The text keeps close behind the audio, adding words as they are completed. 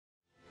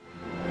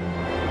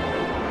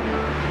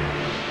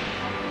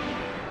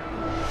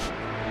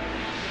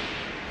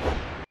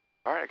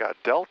right, got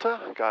Delta,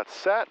 got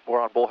set. We're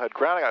on Bullhead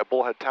ground. I got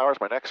Bullhead Towers,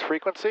 my next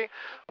frequency.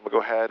 I'm gonna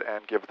go ahead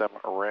and give them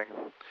a ring.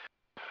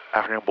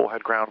 Afternoon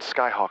Bullhead ground,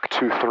 Skyhawk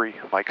 23,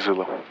 Mike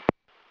Zulu.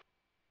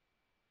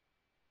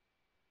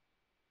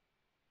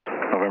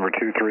 November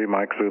 23,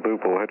 Mike Zulu,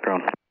 Bullhead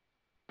ground.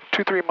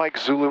 23 Mike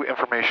Zulu,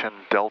 information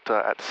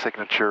Delta at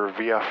signature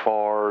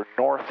VFR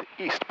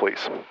northeast,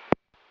 please.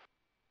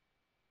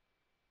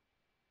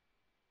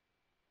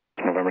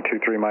 November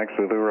 23 Mike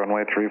Zulu,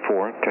 runway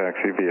 34,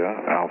 taxi via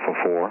Alpha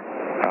 4,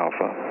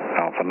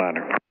 Alpha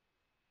Niner.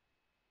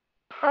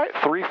 All right,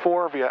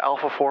 34 via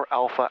Alpha 4,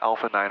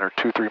 Alpha Niner,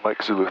 23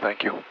 Mike Zulu,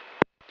 thank you. All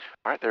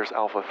right, there's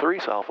Alpha 3,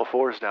 so Alpha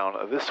 4 is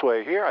down this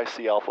way here. I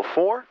see Alpha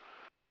 4,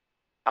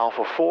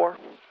 Alpha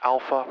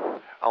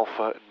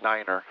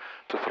Niner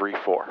to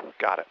 34.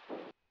 Got it.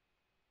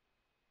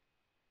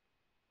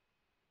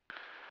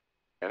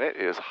 And it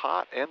is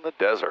hot in the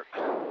desert.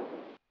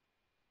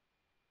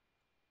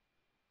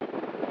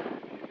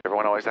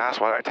 Everyone always asks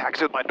why I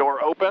taxi with my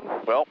door open.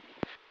 Well,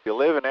 if you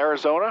live in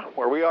Arizona,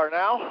 where we are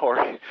now, or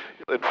in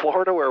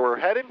Florida, where we're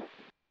heading,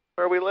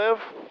 where we live,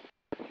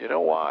 you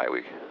know why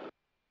we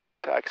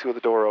taxi with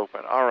the door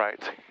open. All right.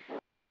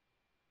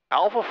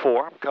 Alpha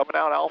 4, I'm coming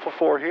out Alpha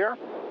 4 here.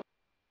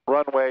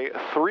 Runway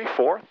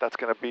 34, that's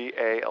going to be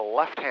a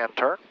left-hand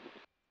turn.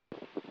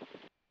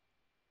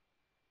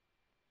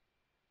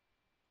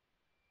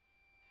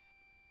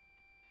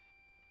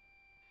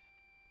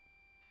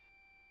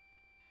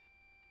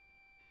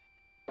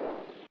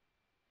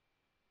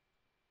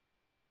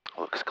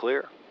 Looks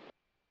clear.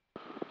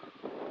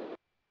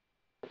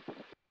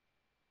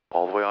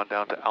 All the way on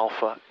down to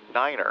Alpha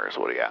Niner is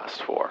what he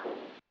asked for.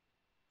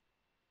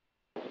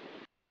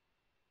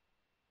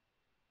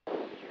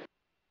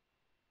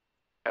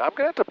 And I'm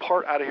going to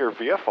depart out of here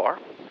VFR.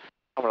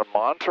 I'm going to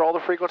monitor all the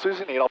frequencies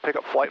you need. I'll pick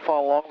up flight file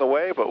along the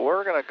way, but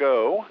we're going to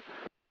go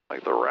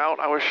like the route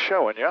I was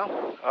showing you,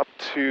 up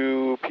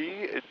to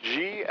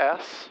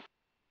PGS,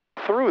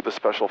 through the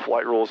special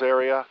flight rules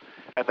area,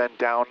 and then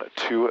down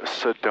to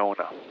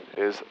Sedona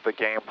is the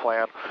game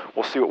plan.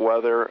 We'll see what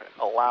weather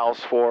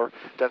allows for.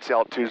 Density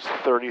altitude is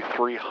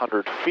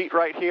 3,300 feet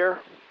right here.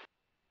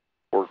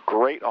 We're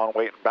great on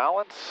weight and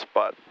balance,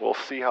 but we'll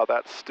see how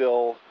that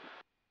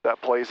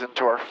plays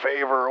into our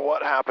favor.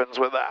 What happens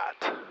with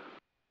that?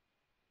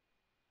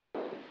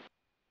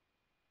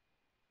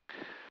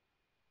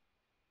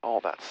 All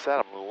that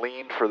said, I'm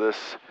lean for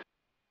this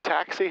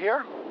taxi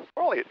here.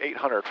 We're only at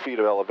 800 feet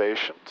of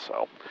elevation,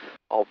 so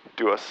I'll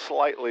do a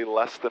slightly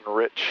less than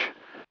rich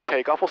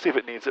takeoff. We'll see if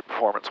it needs it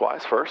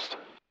performance-wise first.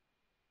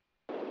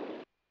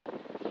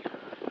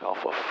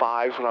 Alpha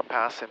 5 is what I'm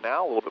passing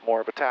now, a little bit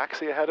more of a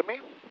taxi ahead of me.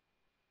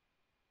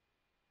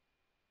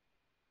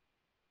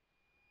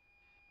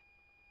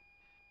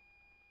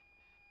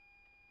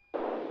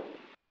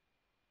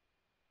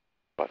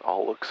 But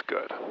all looks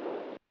good.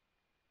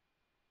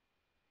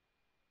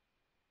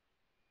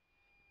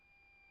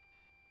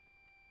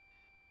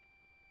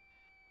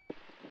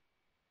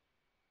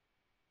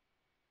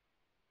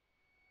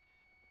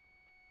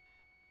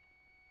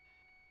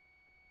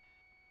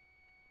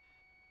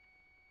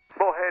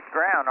 Bullhead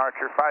ground,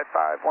 Archer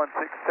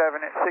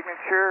 55167 at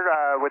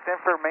signature with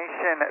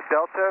information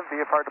Delta,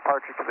 VFR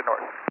departure to the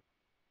north.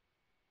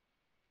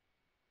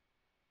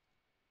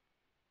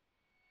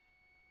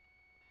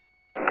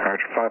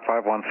 Archer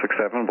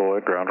 55167,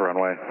 Bullhead ground,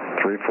 runway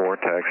 34,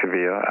 taxi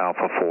via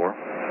Alpha 4,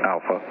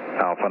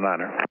 Alpha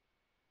Niner.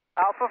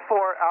 Alpha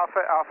 4,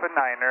 Alpha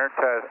Niner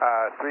to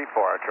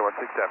 34, Archer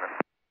 167.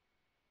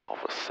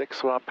 Alpha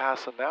 6 what I'm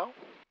passing now.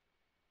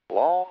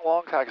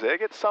 Long taxi. I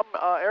get some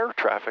airline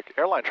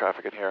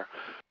traffic in here.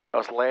 I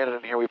was landed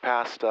in here, we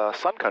passed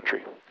Sun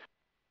Country.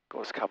 It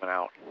was coming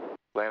out.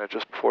 Landed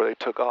just before they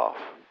took off.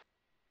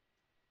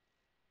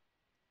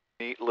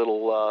 Neat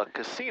little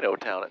casino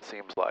town, it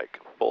seems like,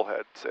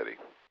 Bullhead City.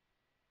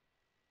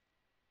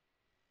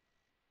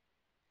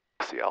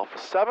 See Alpha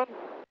 7.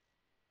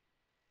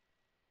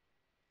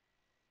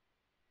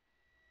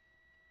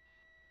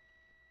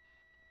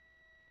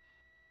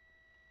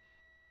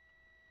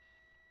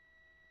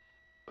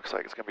 Looks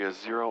like it's going to be a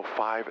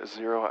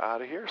 050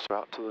 out of here, so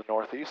out to the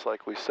northeast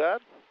like we said.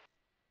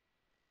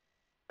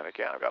 And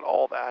again, I've got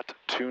all that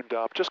tuned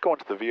up. Just going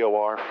to the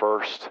VOR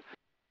first.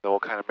 Then we'll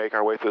kind of make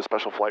our way through the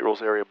special flight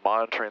rules area,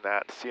 monitoring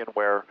that, seeing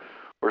where's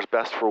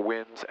best for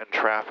winds and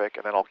traffic.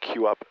 And then I'll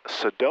queue up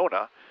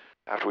Sedona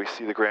after we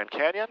see the Grand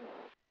Canyon.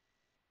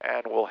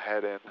 And we'll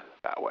head in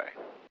that way.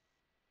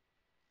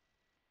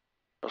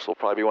 This will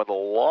probably be one of the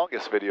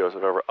longest videos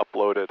I've ever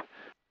uploaded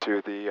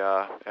to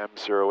the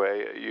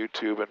MzeroA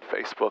YouTube and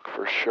Facebook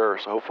for sure.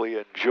 So hopefully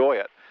you enjoy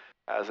it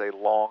as a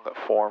long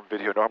form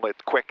video. Normally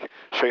it's quick,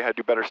 show you how to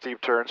do better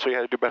steep turns, show you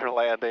how to do better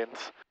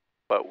landings,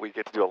 but we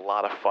get to do a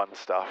lot of fun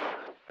stuff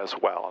as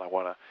well, and I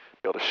want to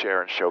be able to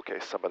share and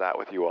showcase some of that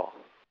with you all.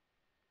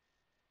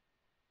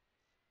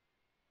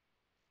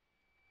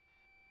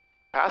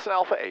 Passing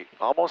Alpha 8,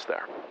 almost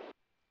there.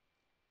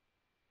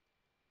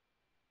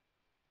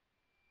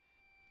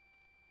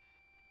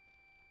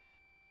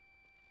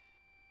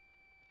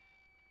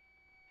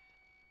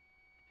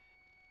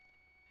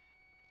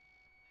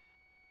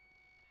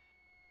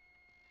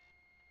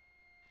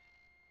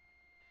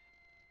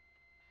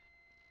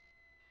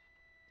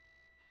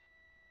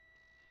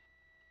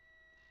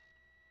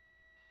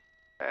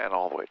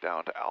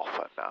 down to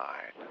Alpha 9.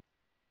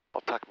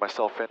 I'll tuck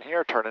myself in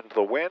here, turn into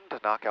the wind,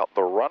 knock out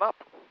the run-up.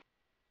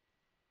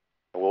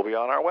 We'll be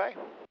on our way.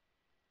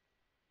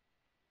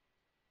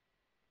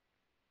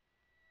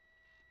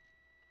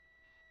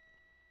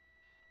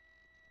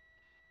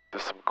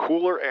 There's some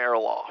cooler air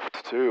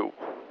loft, too.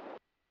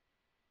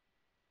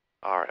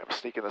 All right, I'm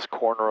sneaking this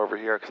corner over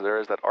here because there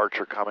is that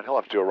Archer coming. He'll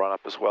have to do a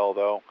run-up as well,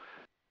 though.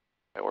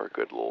 And we're a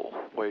good little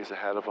ways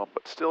ahead of him,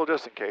 but still,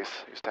 just in case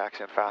he's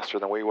taxiing faster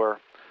than we were.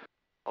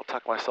 I'll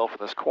tuck myself in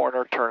this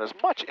corner, turn as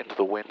much into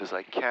the wind as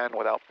I can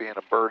without being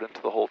a burden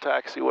to the whole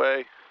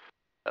taxiway.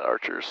 That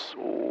Archer's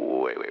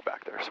way, way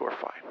back there, so we're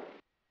fine.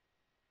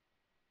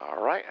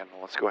 All right, and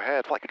let's go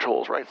ahead. Flight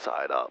controls, right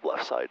side up,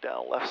 left side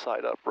down, left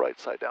side up, right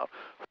side down.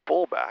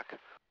 Full back,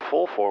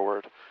 full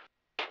forward,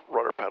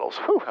 rudder pedals.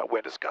 Whew, that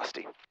wind is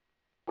gusty.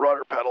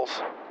 Rudder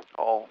pedals,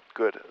 all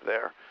good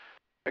there.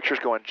 Mixture's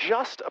going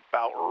just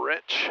about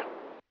rich.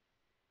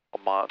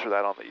 I'll monitor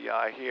that on the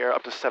EI here,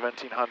 up to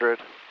 1700.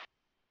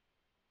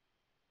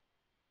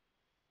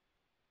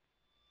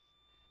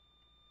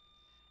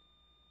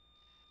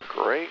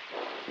 Great.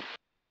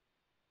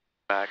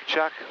 Mag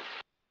check.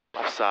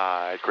 Left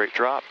side, great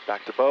drop.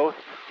 Back to both.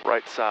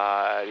 Right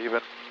side,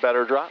 even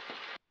better drop.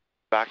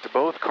 Back to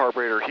both.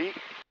 Carburetor heat.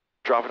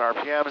 Dropping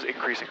RPMs,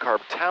 increasing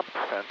carb temp.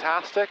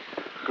 Fantastic.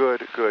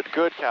 Good, good,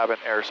 good. Cabin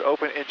air's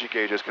open. Engine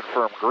gauges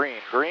confirm green,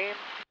 green.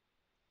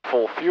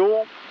 Full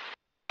fuel.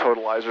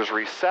 Totalizers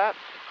reset.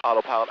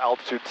 Autopilot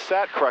altitude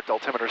set. Correct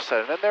altimeter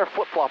set in there.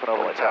 Flip-flopping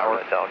over the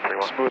tower.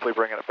 Smoothly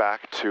bringing it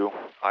back to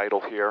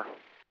idle here.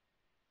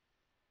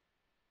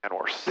 And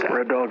we're set.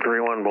 Red Dog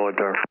 3-1, Bullet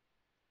Tower.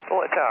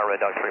 Bullet Tower, Red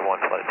Dog 3-1,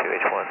 flight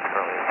 2H1,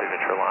 currently in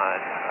signature line.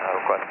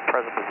 Request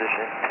present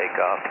position,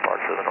 takeoff,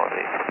 departure to the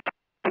northeast.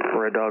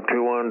 Red Dog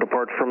 2-1,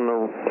 depart from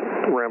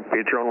the ramp,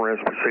 beat your own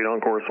ramps, proceed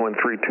on course, wind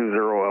 320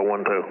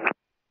 at 12.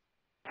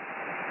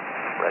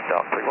 Red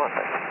Dog 3-1,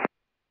 thanks.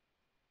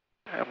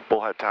 And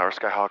Bullhead Tower,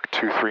 Skyhawk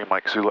 2-3,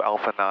 Mike Zulu,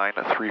 Alpha 9,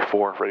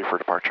 3-4, ready for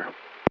departure.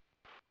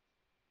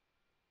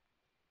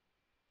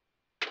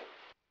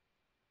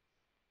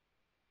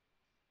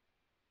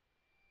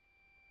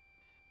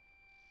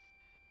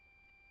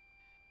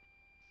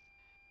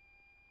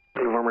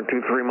 November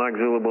 23, Mike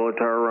Zulu, Bullet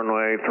Tower,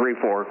 runway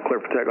 34, clear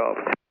for takeoff.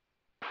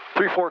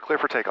 3-4, clear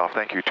for takeoff.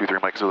 Thank you,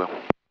 2-3, Mike Zulu.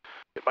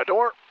 Hit my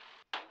door.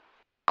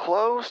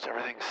 Closed,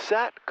 everything's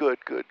set.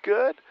 Good, good,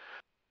 good.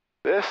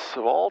 This,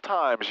 of all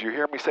times, you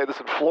hear me say this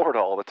in Florida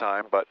all the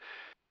time, but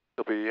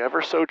it'll be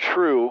ever so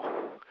true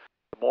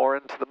the more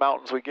into the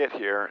mountains we get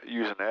here,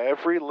 using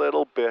every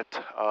little bit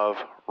of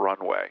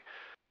runway.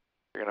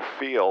 You're going to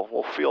feel,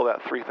 we'll feel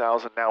that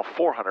 3,000, now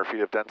 400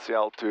 feet of density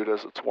altitude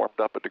as it's warmed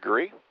up a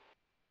degree.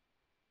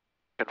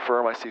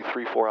 Confirm I see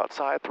 3-4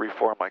 outside,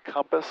 3-4 on my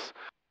compass.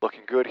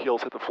 Looking good,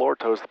 heels hit the floor,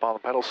 toes to the bottom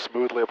of the pedals,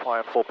 smoothly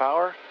applying full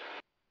power.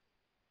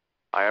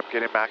 I am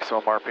getting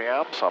maximum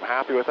RPM, so I'm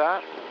happy with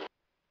that.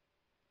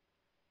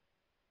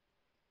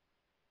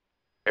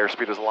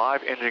 Airspeed is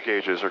live, engine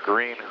gauges are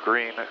green,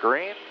 green,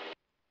 green.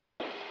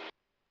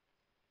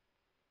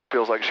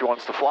 Feels like she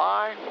wants to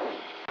fly.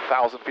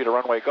 1,000 feet of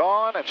runway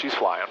gone, and she's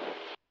flying.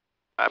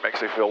 That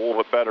makes me feel a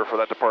little bit better for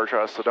that departure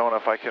out of Sedona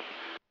if I can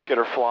get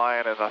her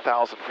flying in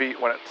 1,000 feet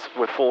when it's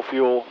with full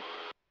fuel.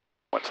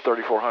 When it's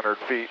 3,400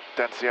 feet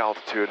density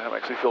altitude, that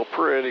makes me feel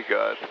pretty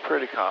good,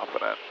 pretty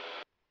confident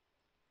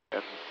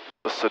in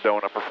the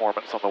Sedona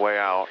performance on the way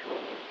out.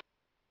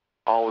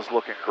 All is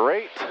looking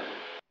great.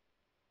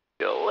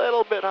 Get a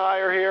little bit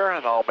higher here,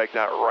 and I'll make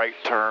that right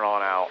turn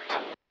on out.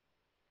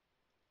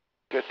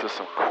 Get to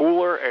some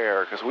cooler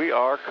air, because we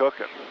are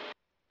cooking.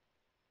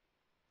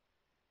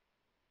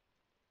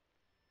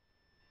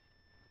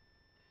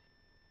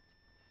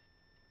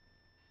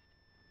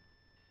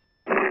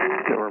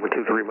 November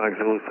 23, Mike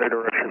Zulu, say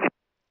direction.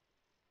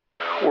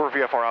 We're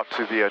VFR out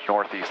to the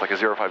northeast, like a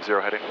 050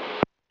 heading.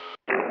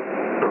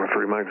 Number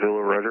 3, Mike Zulu,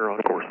 roger, on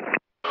course.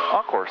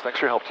 On course, thanks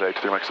for your help today,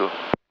 2-3 Mike Zulu.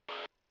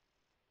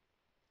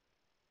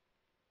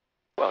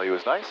 Well, he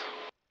was nice.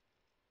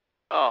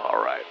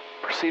 All right,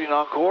 proceeding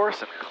on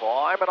course and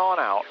climbing on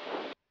out.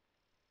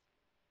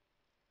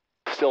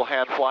 Still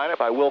hand flying it,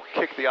 but I will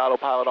kick the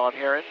autopilot on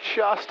here in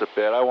just a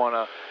bit. I want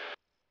to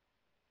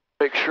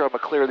make sure I'm going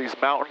to clear these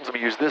mountains. I'm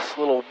going to use this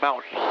little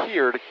mountain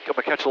here. I'm going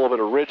to catch a little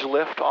bit of ridge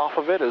lift off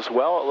of it as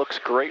well. It looks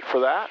great for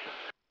that.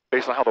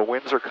 Based on how the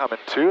winds are coming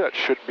too, that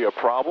shouldn't be a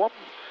problem.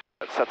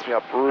 That sets me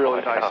up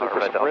really nicely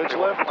for some ridge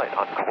lift.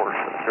 On course,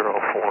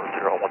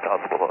 040,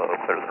 1,000 below,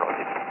 clear to the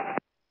northeast.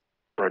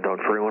 Red Dog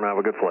 3-1, have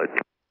a good flight.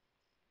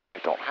 I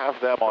don't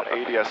have them on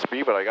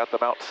ADS-B, but I got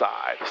them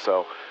outside.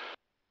 So,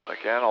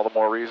 again, all the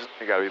more reason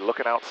you got to be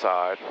looking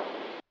outside.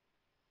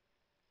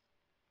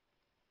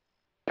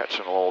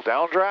 Catching a little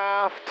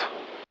downdraft,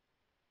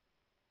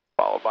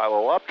 followed by a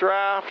little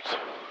updraft.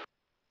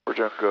 We're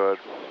doing good.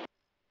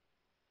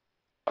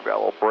 I've got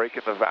a little break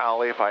in the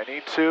valley if I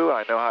need to, and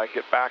I know how to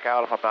get back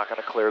out if I'm not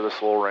going to clear this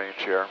little range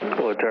here.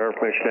 Bullet Tower,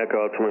 information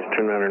echo, altimeter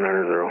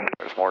 2990.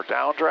 There's more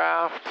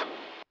downdraft.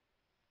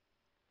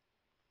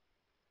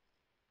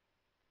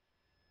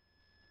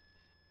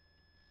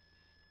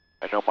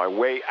 I know my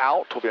way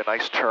out will be a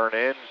nice turn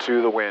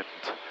into the wind.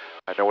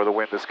 I know where the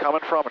wind is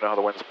coming from. I know how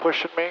the wind's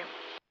pushing me.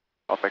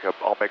 I'll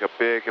make a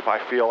big, if I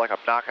feel like I'm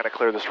not going to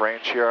clear this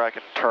range here, I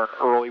can turn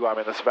early while I'm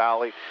in this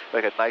valley,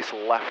 make a nice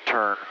left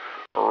turn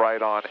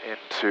right on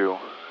into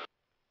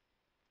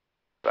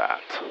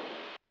that.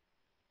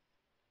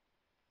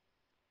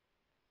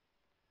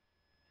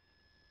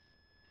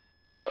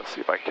 Let's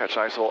see if I can catch a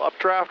nice little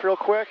updraft real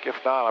quick. If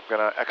not, I'm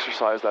going to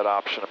exercise that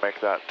option and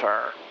make that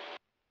turn.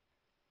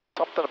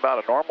 Something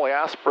about a normally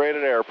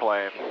aspirated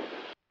airplane,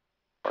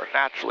 or a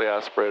naturally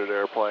aspirated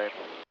airplane.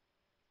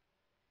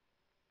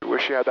 You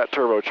wish you had that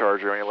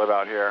turbocharger when you live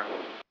out here.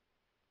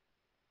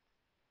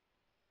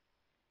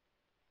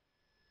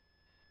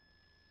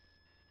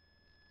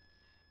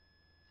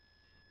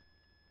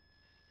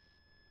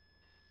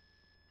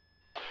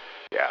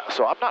 Yeah,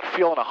 so I'm not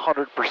feeling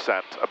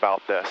 100%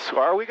 about this.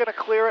 Are we going to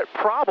clear it?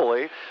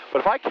 Probably, but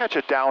if I catch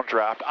a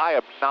downdraft, I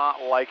am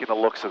not liking the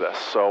looks of this.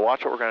 So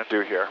watch what we're going to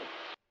do here.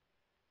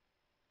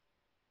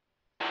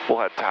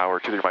 Bullhead Tower,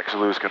 23 Mike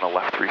Zulu is going to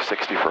left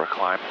 360 for a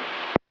climb.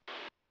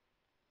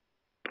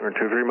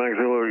 23 Mike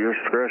Zulu, your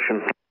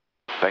discretion.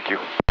 Thank you.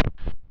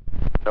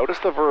 Notice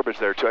the verbiage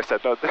there too. I said,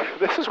 no,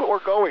 this is what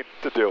we're going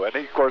to do. And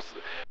he, of course,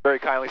 very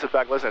kindly said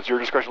back, listen, it's your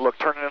discretion. Look,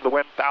 turning into the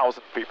wind,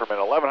 1,000 feet per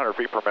minute, 1,100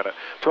 feet per minute,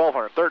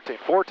 1,200, 13,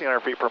 1,400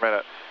 feet per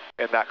minute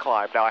in that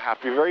climb. Now I have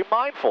to be very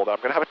mindful that I'm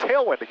going to have a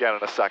tailwind again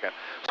in a second.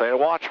 So I need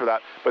to watch for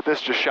that. But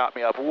this just shot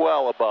me up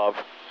well above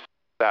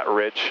that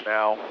ridge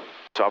now.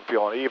 So I'm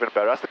feeling even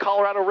better. That's the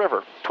Colorado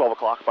River, 12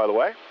 o'clock, by the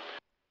way.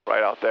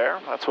 Right out there.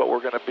 That's what we're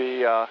going to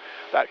be,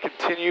 that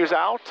continues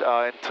out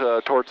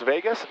into towards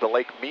Vegas, into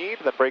Lake Mead,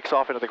 then breaks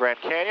off into the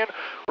Grand Canyon.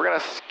 We're going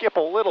to skip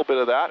a little bit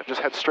of that and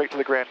just head straight to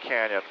the Grand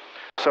Canyon.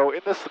 So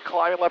in this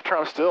climbing left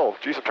turn, still,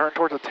 geez, I'm turning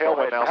towards the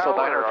tailwind now, still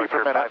 900 feet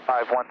per minute.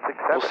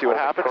 We'll see what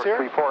happens here.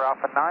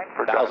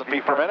 1,000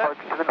 feet per minute.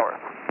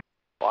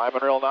 Climbing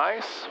real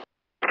nice.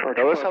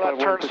 Notice how that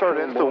turn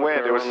started into the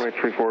wind. It was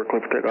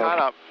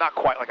kind of not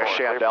quite like a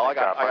Chandelle. I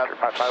got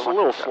just a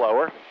little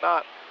slower.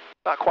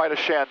 Not quite a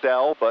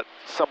Chandelle, but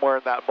somewhere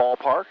in that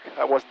ballpark.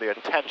 That wasn't the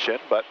intention,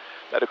 but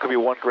that it could be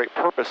one great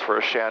purpose for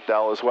a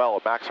Chandelle as well,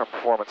 a maximum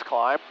performance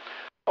climb.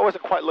 I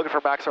wasn't quite looking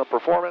for maximum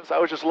performance. I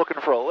was just looking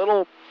for a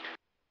little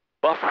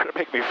buffer to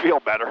make me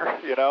feel better,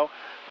 you know?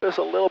 There's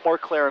a little more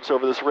clearance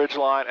over this ridge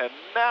line, and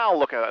now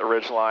looking at that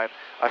ridge line,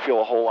 I feel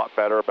a whole lot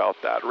better about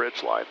that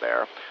ridge line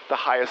there. The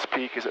highest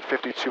peak is at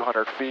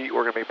 5,200 feet.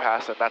 We're going to be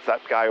passing, that's that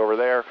guy over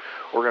there.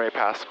 We're going to be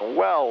passing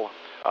well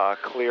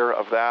clear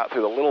of that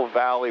through the little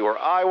valley where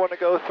I want to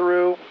go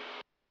through.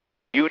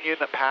 Union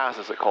Pass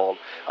is it called.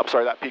 I'm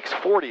sorry, that peak's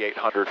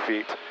 4,800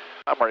 feet.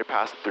 I'm already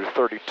passing through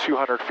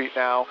 3,200 feet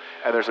now,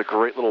 and there's a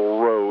great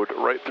little road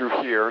right through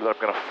here that I'm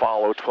going to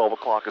follow 12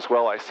 o'clock as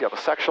well. I see on the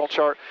sectional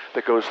chart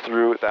that goes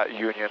through that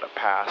Union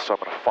Pass, so I'm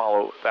going to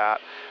follow that,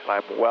 and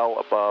I'm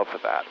well above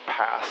that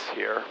pass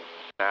here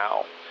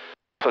now,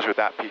 especially with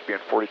that peak being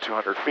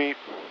 4,200 feet.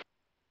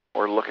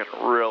 We're looking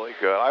really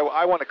good.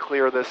 I want to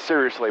clear this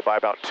seriously by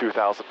about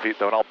 2,000 feet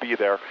though, and I'll be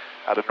there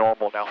at a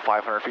normal now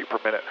 500 feet per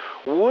minute.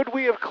 Would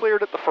we have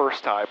cleared it the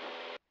first time?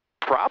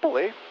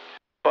 Probably,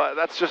 but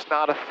that's just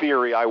not a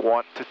theory I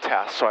want to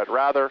test. So I'd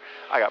rather,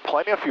 I got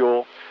plenty of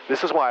fuel.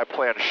 This is why I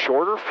plan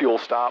shorter fuel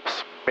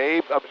stops.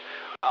 Maybe,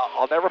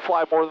 I'll never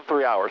fly more than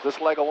 3 hours. This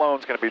leg alone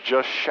is going to be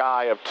just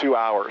shy of 2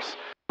 hours.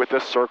 With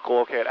this circle,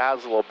 okay, it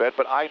adds a little bit,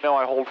 but I know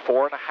I hold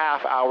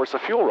 4.5 hours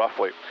of fuel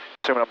roughly,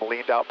 assuming I'm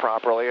leaned out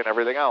properly and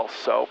everything else.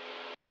 So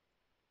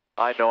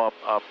I know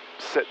I'm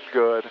sitting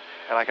good,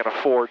 and I can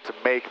afford to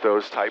make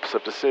those types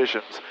of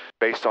decisions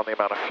based on the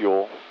amount of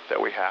fuel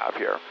that we have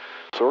here.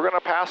 So we're going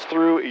to pass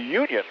through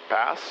Union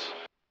Pass,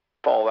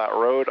 follow that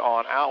road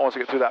on out. Once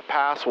we get through that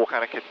pass, we'll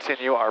kind of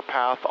continue our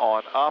path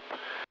on up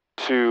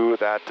to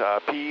that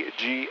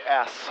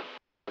PGS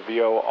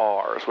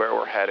VOR is where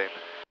we're heading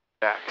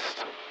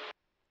next.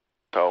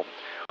 So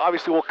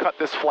obviously we'll cut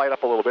this flight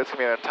up a little bit. It's going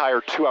to be an entire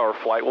 2-hour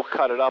flight. We'll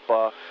cut it up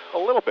a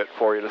little bit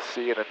for you to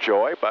see and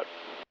enjoy, but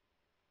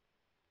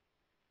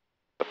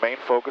the main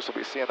focus will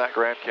be seeing that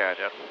Grand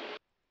Canyon.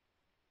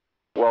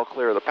 Well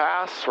clear of the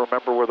pass.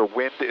 Remember where the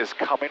wind is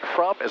coming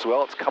from as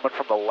well. It's coming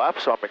from the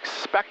left, so I'm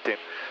expecting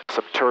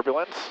some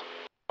turbulence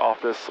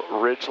off this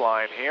ridge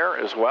line here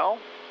as well.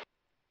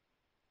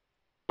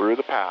 Through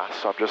the pass,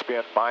 so I'm just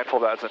being mindful.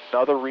 That's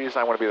another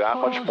reason I want to be that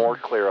much more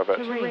clear of it.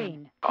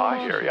 Terrain. I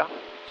hear ya.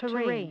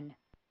 Terrain.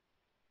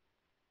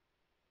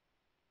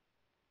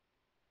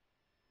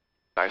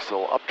 Nice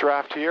little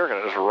updraft here.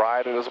 Gonna just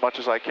ride it as much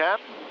as I can.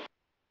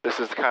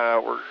 This is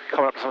we're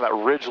coming up to some of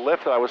that ridge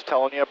lift that I was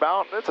telling you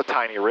about. It's a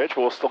tiny ridge,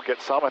 but we'll still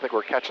get some. I think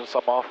we're catching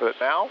some off of it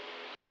now.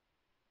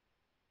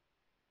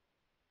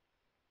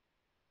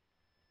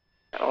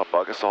 And I'm gonna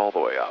bug us all the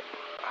way up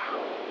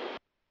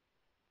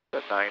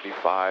to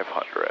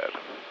 9,500.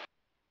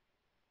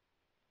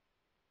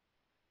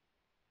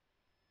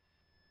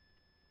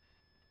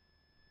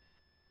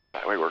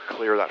 That way we're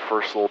clear that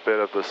first little bit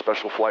of the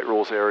special flight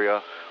rules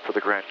area for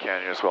the Grand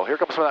Canyon as well. Here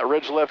comes some of that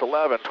ridge lift,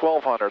 11,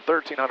 1,200,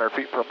 1,300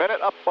 feet per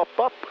minute, up, up,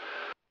 up.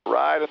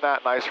 Right in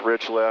that nice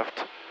ridge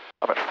lift.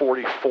 I'm at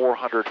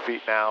 4,400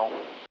 feet now.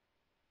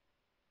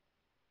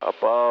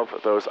 Above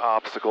those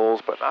obstacles,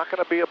 but not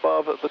going to be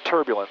above the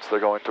turbulence they're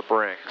going to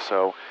bring.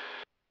 So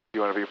you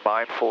want to be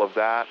mindful of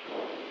that.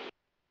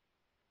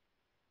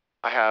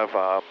 I have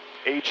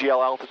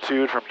AGL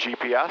altitude from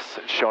GPS.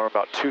 It's showing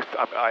about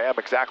I am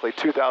exactly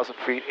 2,000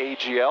 feet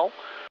AGL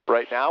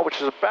right now,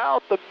 which is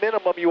about the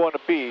minimum you want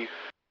to be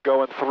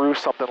going through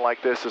something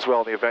like this as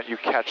well in the event you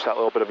catch that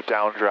little bit of a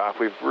downdraft.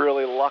 We've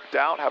really lucked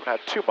out, haven't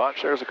had too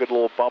much. There's a good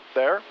little bump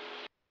there,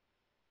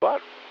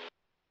 but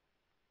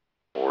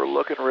we're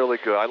looking really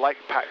good. I like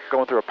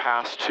going through a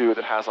pass too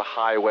that has a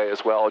highway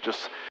as well.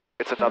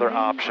 It's another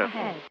option.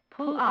 Ahead.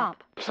 Pull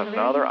up. Just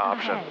another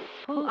option. Ahead.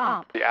 Pull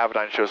up. The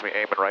Avidyne shows me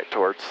aiming right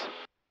towards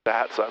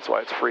that, so that's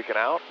why it's freaking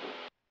out.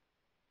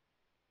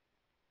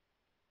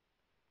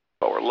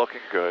 But we're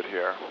looking good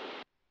here.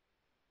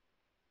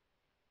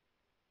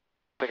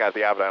 I think I have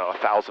the Avidyne on a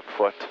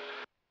 1,000-foot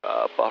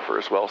buffer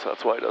as well, so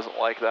that's why it doesn't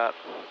like that.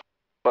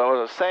 But what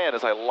I was saying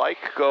is I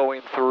like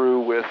going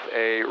through with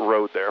a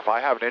road there. If I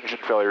have an engine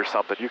failure or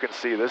something, you can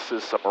see this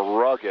is some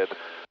rugged,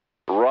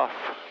 rough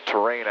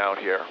terrain out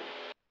here.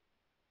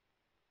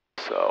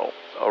 So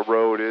a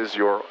road is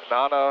usually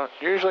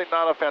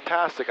not a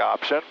fantastic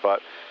option,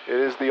 but it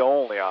is the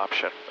only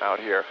option out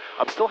here.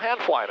 I'm still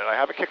hand flying it. I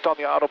haven't kicked on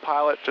the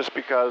autopilot just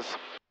because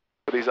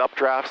for these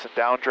updrafts and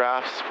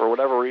downdrafts, for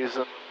whatever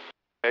reason,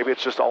 maybe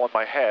it's just all in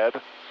my head,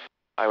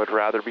 I would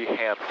rather be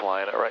hand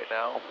flying it right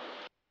now.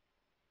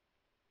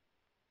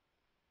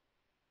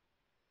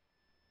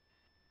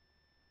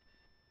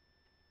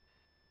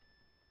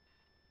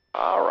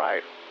 All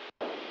right.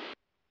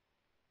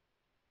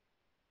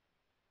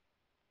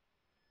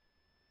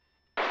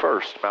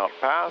 First mountain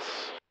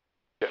pass,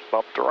 getting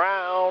bumped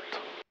around.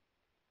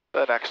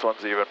 The next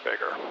one's even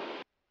bigger.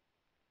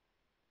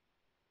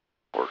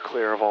 We're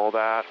clear of all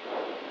that.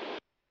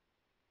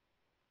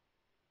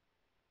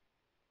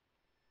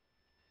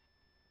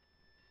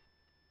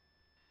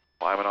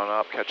 Climbing on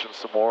up, catching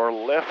some more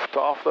lift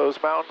off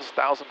those mountains,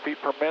 1,000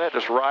 feet per minute,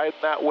 just riding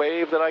that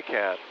wave that I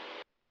can.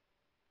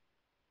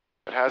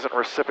 It hasn't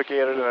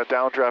reciprocated in a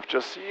downdraft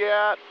just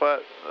yet,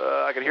 but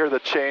I could hear the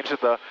change in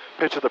the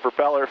pitch of the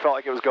propeller. It felt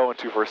like it was going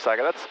to for a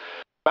second. That's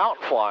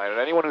mountain flying, and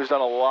anyone who's done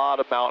a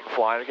lot of mountain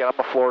flying, again, I'm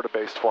a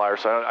Florida-based flyer,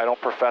 so I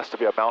don't profess to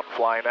be a mountain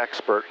flying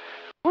expert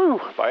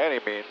by any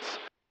means,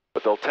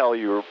 but they'll tell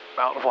you,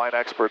 mountain flying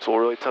experts will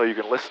really tell you, you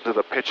can listen to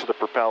the pitch of the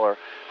propeller,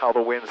 how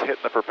the wind's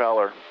hitting the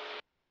propeller.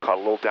 Caught a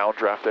little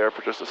downdraft there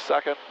for just a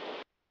second,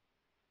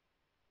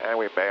 and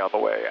we may on the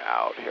way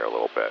out here a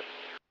little bit.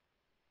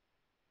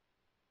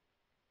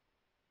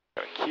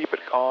 Gonna keep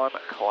it on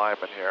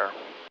climbing here.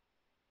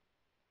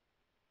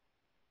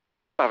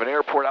 I have an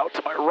airport out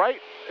to my right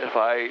if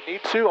I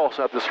need to.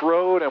 Also have this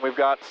road, and we've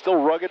got still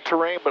rugged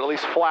terrain, but at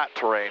least flat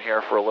terrain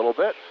here for a little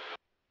bit.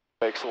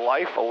 Makes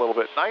life a little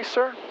bit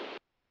nicer.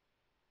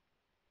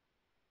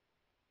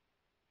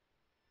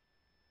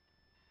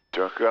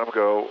 Doing good. I'm gonna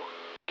go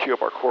queue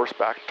up our course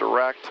back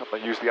direct. I'm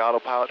gonna use the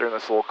autopilot during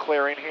this little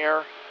clearing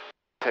here.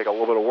 Take a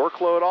little bit of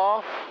workload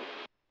off.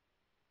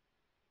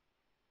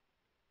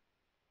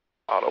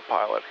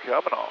 Autopilot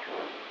coming on.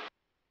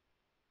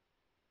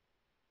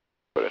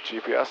 Put in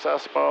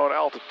GPSS mode,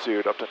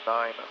 altitude up to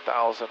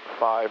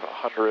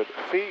 9,500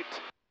 feet.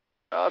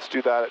 Now let's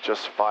do that at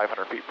just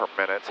 500 feet per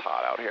minute. It's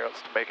hot out here.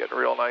 Let's make it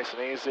real nice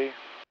and easy.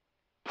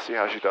 See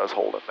how she does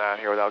holding that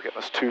here without getting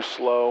us too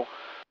slow.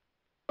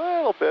 A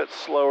little bit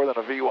slower than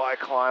a VY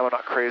climb. I'm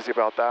not crazy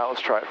about that.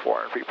 Let's try it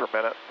 400 feet per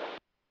minute.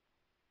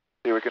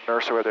 See if we can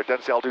nurse her with her.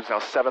 Density altitude is now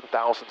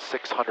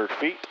 7,600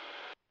 feet.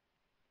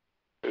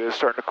 It is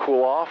starting to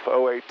cool off.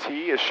 OAT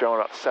is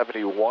showing about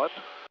 71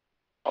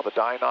 on the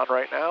Dynon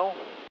right now.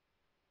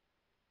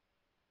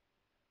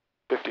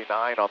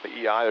 59 on the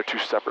EI. They're two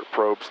separate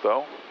probes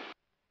though.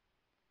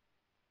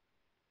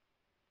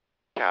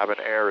 Cabin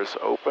air is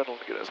open.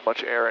 Let's get as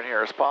much air in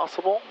here as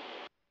possible.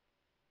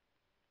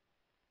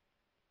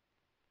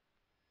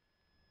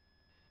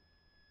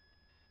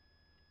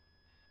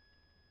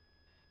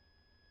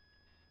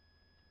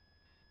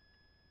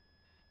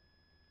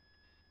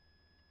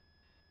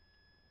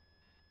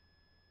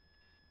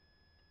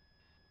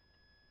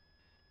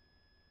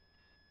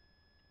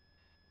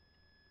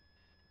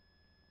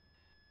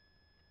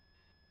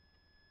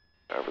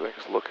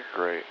 Everything's looking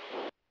great.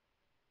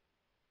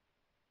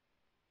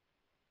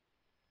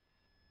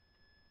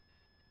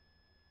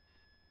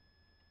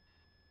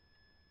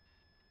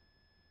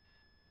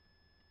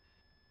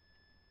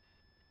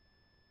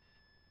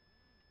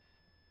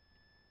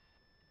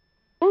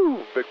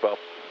 Woo, big bump.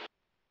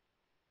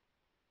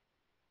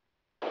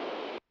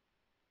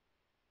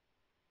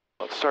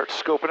 Let's start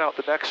scoping out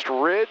the next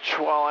ridge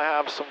while I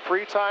have some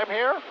free time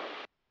here.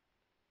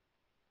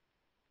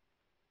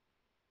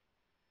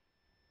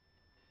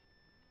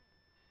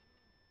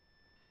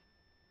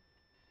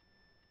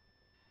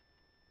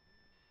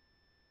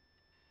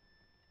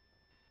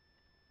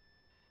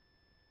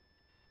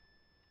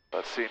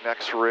 Let's see,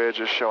 next ridge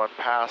is showing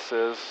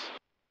passes.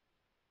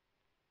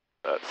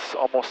 That's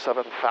almost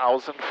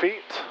 7,000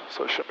 feet,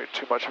 so it shouldn't be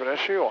too much of an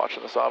issue.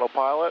 Watching this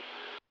autopilot.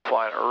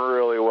 flying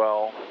really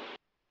well.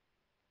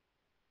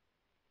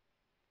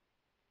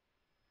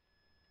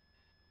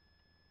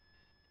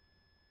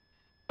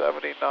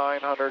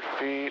 $7,900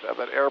 feet at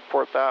that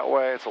airport that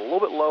way. It's a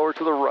little bit lower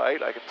to the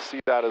right. I can see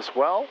that as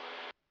well.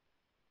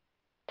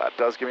 That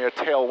does give me a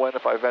tailwind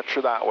if I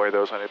venture that way,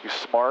 though, so I need to be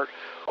smart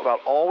about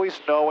always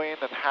knowing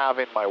and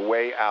having my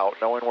way out,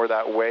 knowing where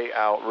that way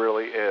out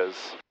really is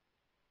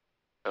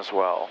as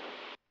well.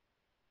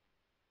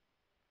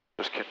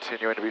 Just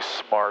continuing to be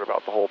smart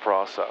about the whole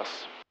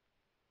process.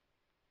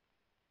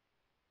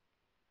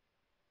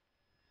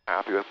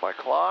 Happy with my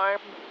climb.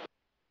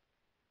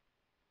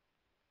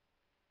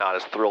 Not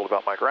as thrilled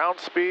about my ground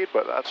speed,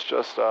 but that's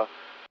just a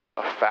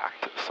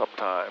fact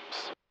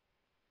sometimes.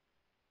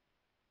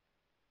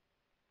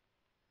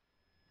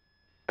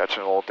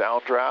 Catching a little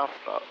downdraft,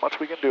 not much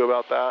we can do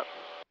about that.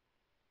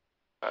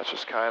 That's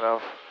just kind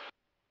of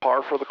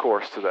par for the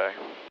course today.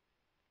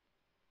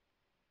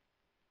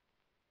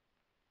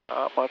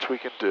 Not much we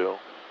can do.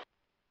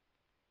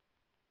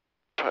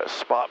 Try to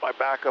spot my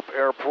backup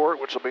airport,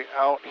 which will be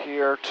out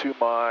here to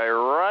my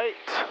right.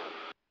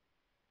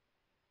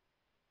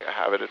 I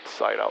have it in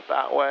sight out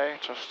that way,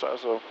 just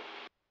as a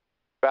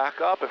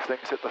backup. If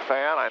things hit the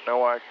fan, I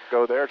know I can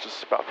go there. It's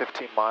just about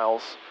 15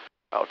 miles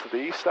out to the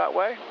east that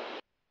way.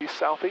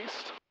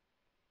 East-southeast.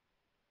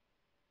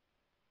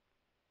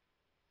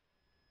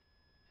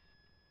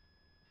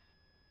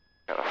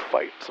 Gonna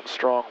fight some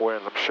strong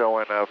winds. I'm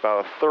showing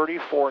about a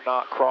 34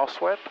 knot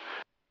crosswind.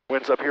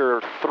 Winds up here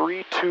are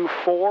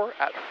 324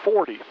 at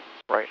 40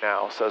 right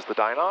now, says the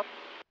Dynon.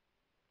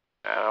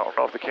 And I don't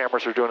know if the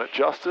cameras are doing it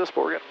justice,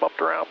 but we're getting bumped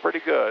around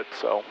pretty good,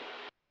 so.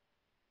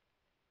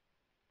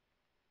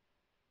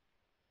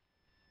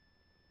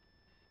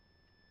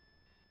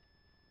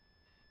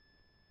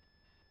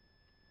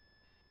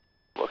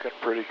 Looking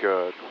pretty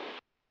good.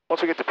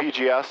 Once we get to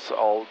PGS,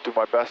 I'll do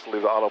my best to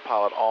leave the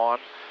autopilot on.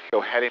 Go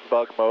heading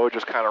bug mode,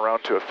 just kind of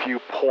round to a few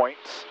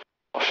points.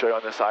 I'll show you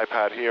on this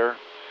iPad here.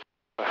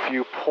 A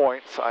few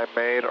points I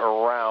made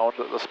around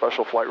the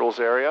special flight rules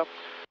area.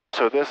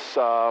 So this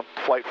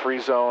flight free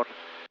zone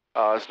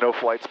is no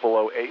flights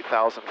below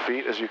 8,000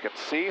 feet, as you can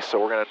see. So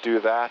we're going to do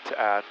that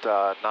at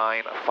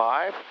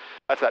 9.5.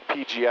 That's that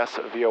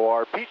PGS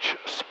VOR, Peach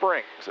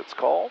Springs it's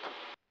called,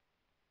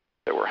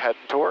 that we're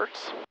heading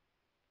towards.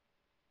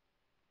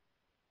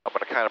 I'm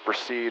going to kind of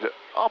proceed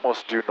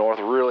almost due north,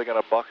 really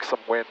going to buck some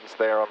winds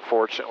there,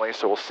 unfortunately.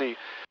 So we'll see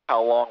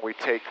how long we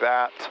take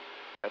that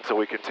until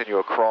we continue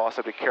across.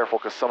 I'd be careful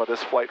because some of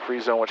this flight free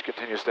zone, which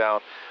continues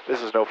down,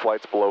 this is no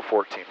flights below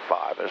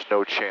 14.5. There's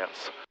no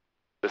chance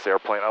this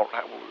airplane,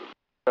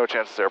 no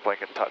chance this airplane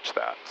can touch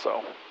that.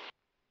 So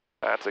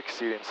that's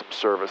exceeding some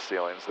service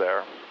ceilings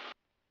there.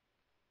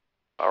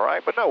 All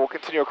right, but no, we'll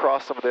continue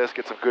across some of this,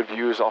 get some good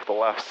views off the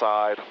left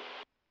side.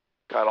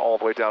 Kind of all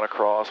the way down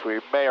across. We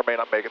may or may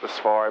not make it this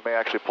far. I may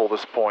actually pull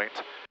this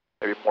point,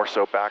 maybe more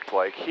so back to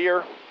like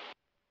here,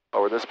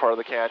 over this part of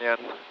the canyon,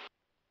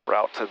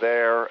 route to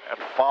there, and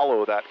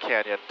follow that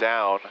canyon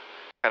down.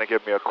 Kind of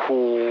give me a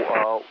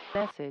cool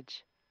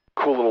message.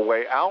 Cool little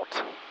way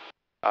out,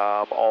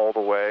 all the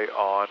way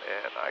on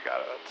in. I got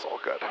it. It's all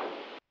good.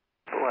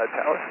 Full-head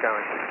tower,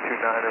 Skyline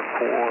 629 or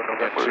 4,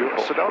 November.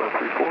 Into Sedona.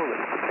 34,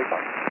 ready for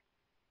takeoff.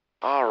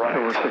 All right.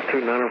 Over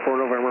 62904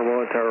 November,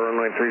 Bullet Tower,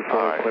 runway 34,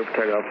 right. clear for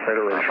takeoff,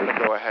 state I'm direction. going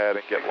to go ahead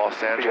and get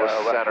Los Angeles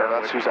Center.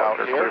 That's who's out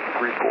here.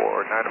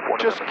 34,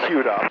 Just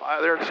queued up.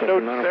 They're not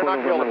going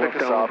to be able to pick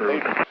us up.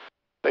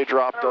 They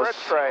dropped us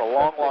a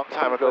long, long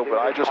time ago, but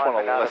I just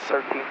want to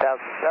listen.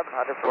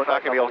 We're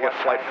not going to be able to get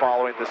flight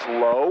following this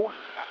low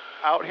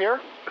out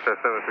here.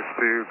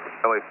 762,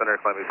 LA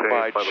Center, climbing But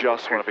I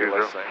just want to be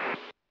listening.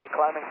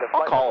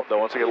 I'll call them, though,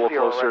 once I get a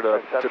little closer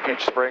to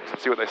Peach Springs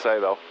and see what they say,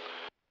 though.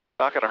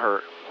 Not going to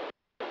hurt.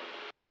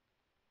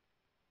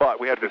 But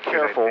we have to be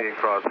careful.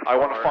 I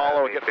want to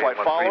follow and get flight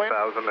following,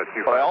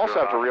 but I also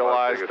have to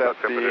realize that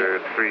the...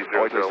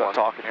 Oh, wait, I'm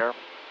talking here.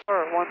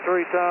 Alright,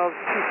 13,000,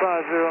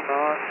 250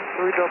 knots,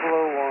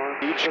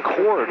 3001. Each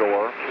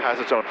corridor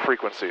has its own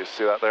frequencies.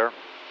 See that there?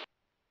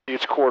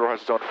 Each corridor has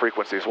its own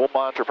frequencies. We'll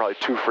monitor probably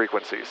 2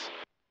 frequencies.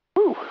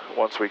 Whew,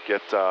 once we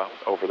get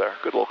over there.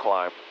 Good little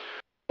climb.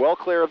 Well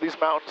clear of these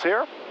mountains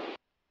here.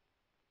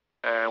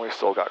 And we've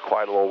still got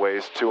quite a little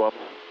ways to them,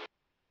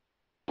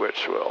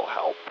 which will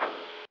help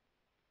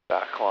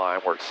that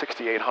climb. We're at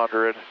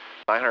 6,800,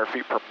 900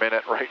 feet per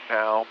minute right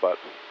now, but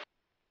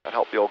that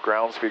helped the old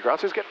ground speed. Ground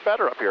speed's getting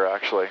better up here,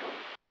 actually.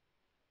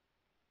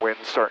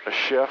 Wind's starting to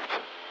shift.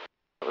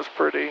 It was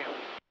pretty...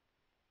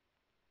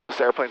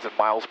 This airplane's in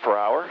miles per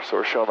hour, so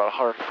we're showing about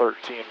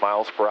 113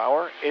 miles per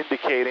hour,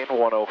 indicating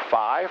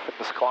 105 in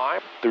this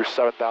climb through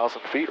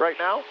 7,000 feet right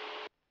now.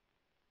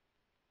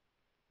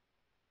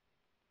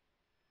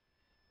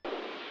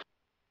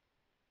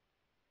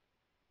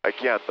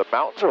 Again, the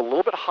mountains are a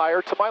little bit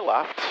higher to my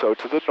left, so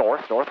to the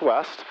north,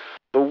 northwest.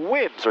 The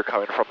winds are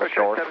coming from the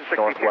north,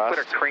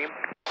 northwest.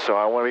 So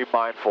I want to be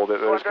mindful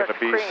that there's going to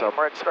be some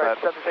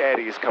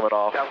eddies coming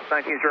off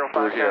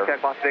through here.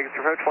 Las Vegas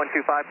approach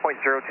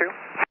 125.02.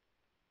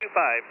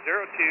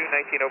 2502,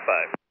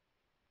 1905.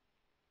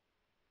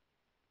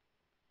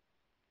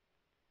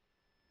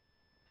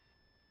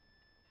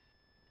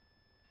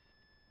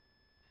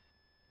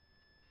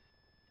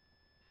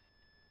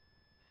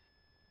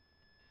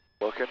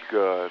 looking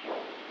good.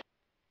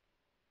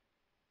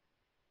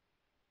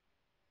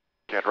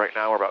 Again, right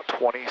now we're about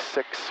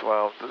 26,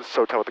 well, this is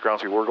so tough with the ground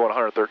speed. We're going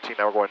 113,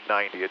 now we're going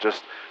 90. It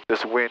just,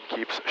 this wind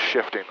keeps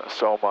shifting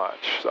so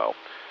much. So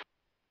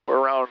we're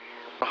around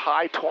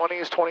high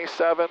 20s,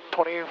 27,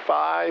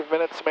 25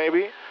 minutes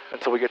maybe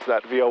until we get to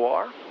that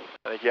VOR.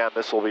 And again,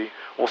 this will be,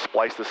 we'll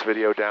splice this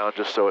video down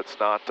just so it's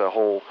not a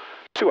whole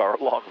 2-hour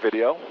long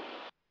video.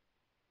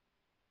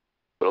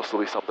 But it'll still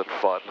be something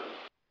fun.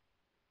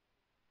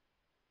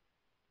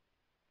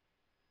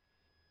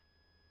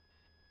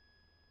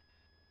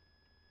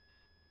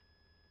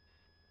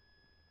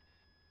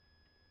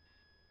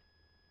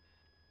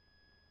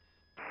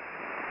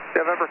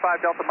 November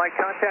 5 Delta Mike,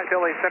 contact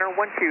LA Center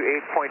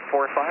 128.45.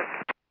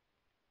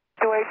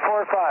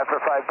 2845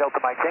 for 5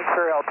 Delta Mike, thanks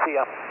for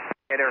LTM.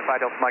 Hey there,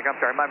 5 Delta Mike, I'm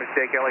sorry, my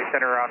mistake, LA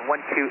Center on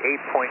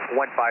 128.15,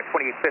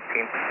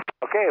 2815.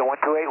 Okay,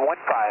 12815,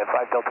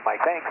 5 Delta Mike,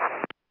 thanks.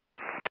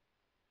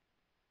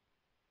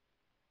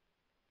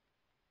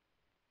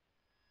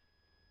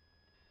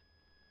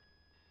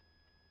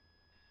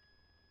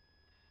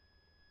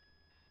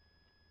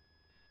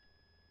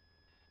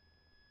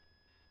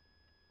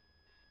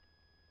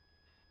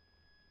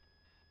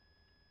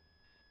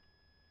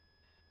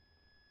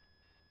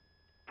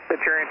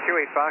 Centurion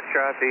 28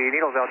 Foxtrot, the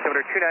Needles altimeter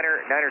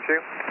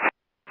 2992.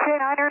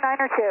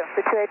 2992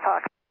 for 28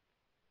 Fox.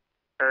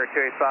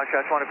 28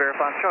 Foxtrot, I just want to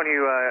verify, I'm showing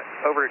you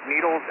over at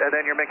Needles, and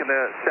then you're making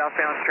the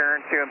southbound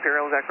turn to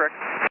Imperial, is that correct?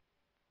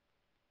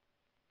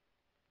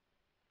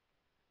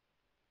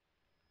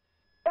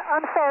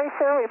 I'm sorry,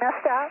 sir, we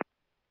missed that.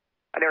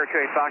 I never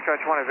 28 Foxtrot, I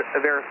just want to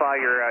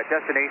verify your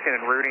destination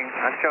and routing.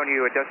 I'm showing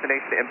you a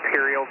destination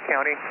Imperial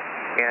County,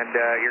 and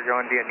you're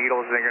going via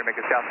Needles, and then you're going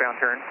to make a southbound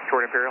turn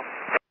toward Imperial.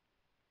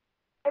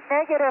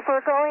 Negative,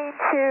 we're going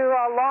to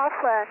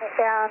Laughlin,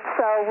 and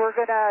so we're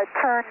going to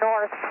turn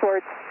north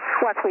towards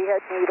once we hit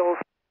Needles.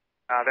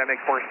 That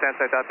makes more sense.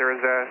 I thought there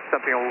was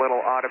something a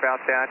little odd about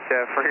that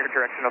for your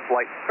direction of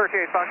flight.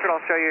 38 Foxtrot,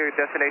 I'll show you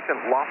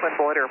destination Laughlin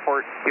Bullet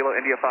Airport, Kilo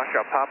India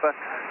Foxtrot Papa.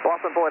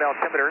 Laughlin Bullet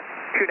altimeter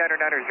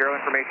 2990,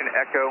 information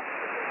Echo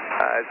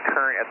is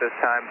current at this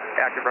time,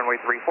 active runway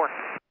 34.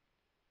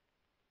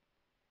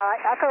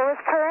 Echo is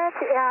current,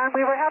 and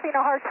we were having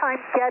a hard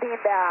time getting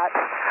that.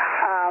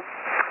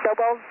 So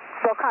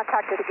we'll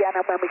contact it again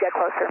when we get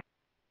closer.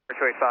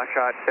 28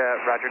 Foxtrot,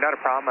 roger, not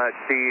a problem.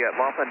 The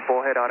Laughlin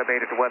Bullhead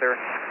automated weather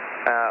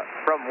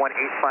from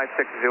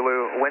 1856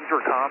 Zulu. Winds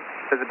were calm,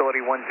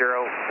 visibility 10.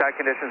 Sky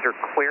conditions are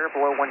clear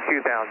below 12,000,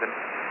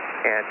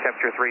 and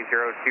temperature 30,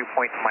 dew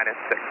point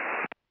 -6.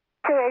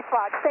 28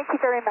 Fox, thank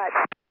you very much.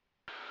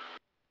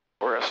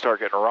 We're going to start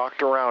getting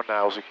rocked around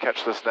now as we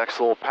catch this next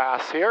little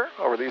pass here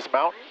over these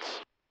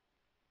mountains.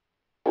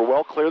 We're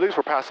well clear of these.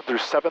 We're passing through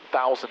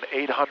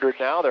 7,800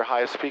 now. Their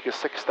highest peak is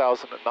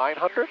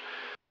 6,900.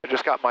 I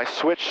just got my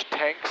switch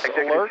tanks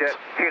alert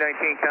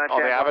 219 contact,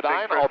 on the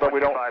Avidyne, although we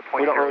don't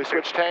really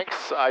switch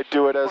tanks. I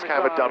do it as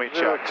kind of a dummy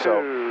check.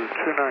 So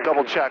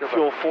double check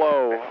fuel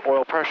flow,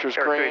 oil pressure's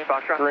green,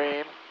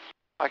 green.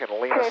 I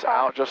can lean us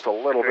out just a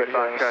little bit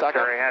here in a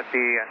second.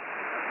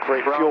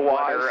 Great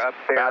fuel-wise,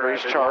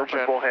 batteries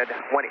charging. Good,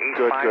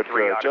 good,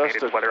 good. Just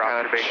to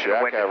kind of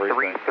check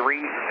everything.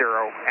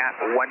 330 at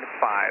 15.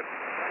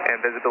 And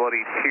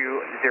visibility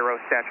 20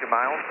 statute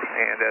miles,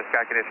 and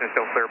sky conditions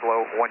still clear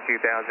below 12,000,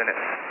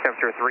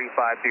 temperature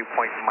 35, dew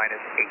point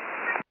 -8.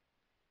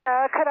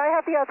 Could I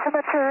have the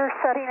altimeter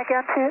setting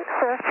again, too,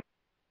 sir?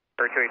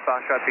 28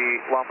 Foxtrot,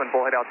 the Laughlin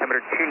Bullhead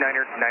altimeter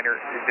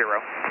 2990.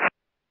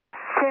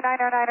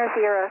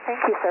 2990,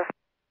 thank you, sir.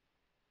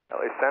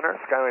 LA Center,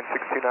 Skyline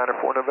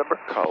 6294 November.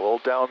 Got a little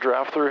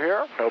downdraft through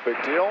here, no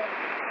big deal.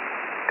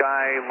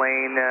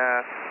 Skylane,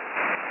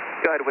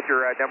 go ahead with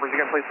your numbers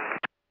again, please.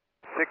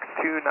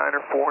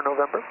 6294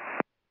 November.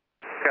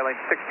 Skyline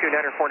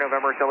 6294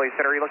 November, LA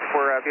Center. Are you looking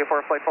for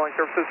VFR flight following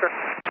services, sir?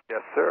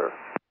 Yes, sir.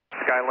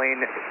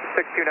 Skylane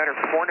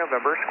 6294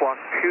 November, squawk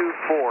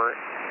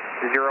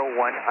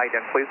 2401,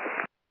 ident, please.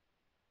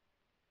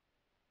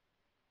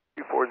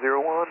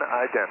 2401,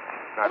 ident.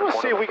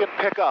 Let's see if we can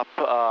pick up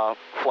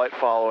flight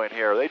following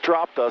here. They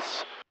dropped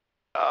us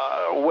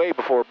way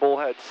before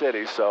Bullhead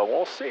City, so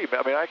we'll see.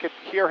 I mean, I could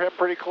hear him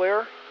pretty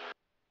clear.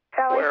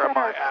 LA Center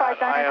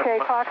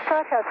 598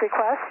 Foxtrot has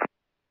request.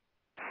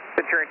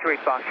 Centurion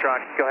 28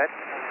 Foxtrot, go ahead.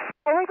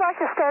 And we'd like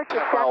to start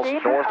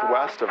descending. Miles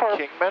northwest of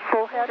Kingman.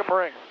 Bullhead. Give him a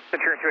ring.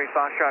 Centurion 28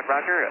 Foxtrot,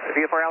 roger.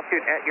 VFR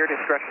altitude at your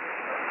discretion.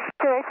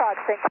 28 Fox,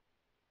 thank you.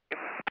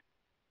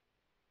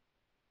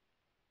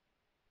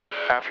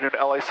 Afternoon,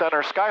 LA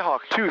Center,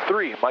 Skyhawk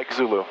 23, Mike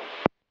Zulu.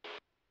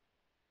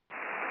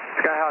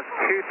 Skyhawk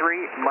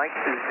 23, Mike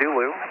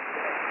Zulu.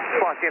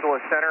 Los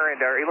Angeles Center,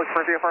 and are you looking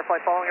for VFR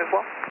flight following as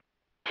well?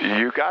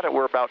 You got it.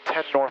 We're about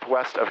 10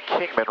 northwest of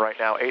Kingman right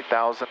now,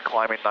 8,000,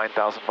 climbing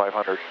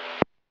 9,500.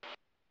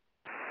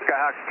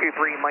 Skyhawk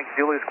 23, Mike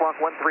Zulu, squawk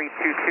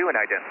 1322 and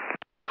ident.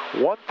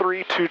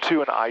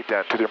 1322 and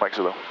ident to the Mike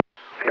Zulu.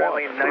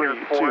 Skylane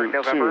 904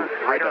 November,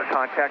 radar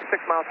contact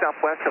 6 miles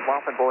southwest of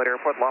Laughlin Bullitt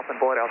Airport,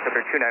 Laughlin Bullitt, altimeter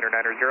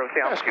 29990,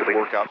 stay altitude. This could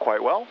work out quite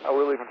well.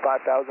 We're leaving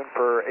 5,000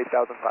 for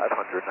 8,500,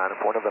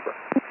 904 November.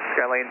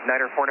 Skylane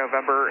 904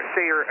 November,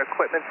 say your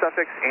equipment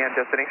suffix and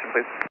destination,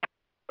 please.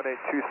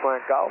 182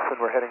 slant golf,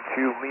 and we're heading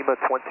to Lima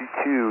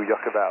 22,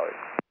 Yucca Valley.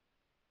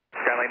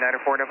 Skylane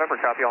 904 November,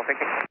 copy all, thank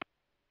you.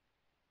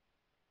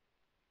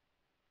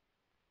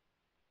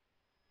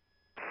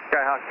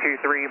 Skyhawk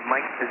 23,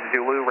 Mike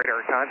Zulu, radar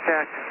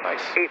contact.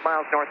 Nice. 8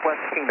 miles northwest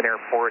of Kingman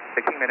Airport,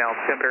 the Kingman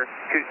altimeter,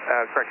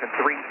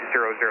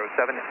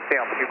 3007, stay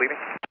altitude leaving.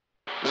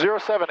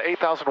 07,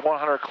 8,100,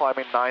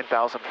 climbing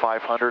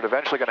 9,500.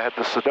 Eventually going to head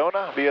to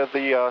Sedona via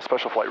the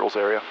special flight rules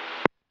area.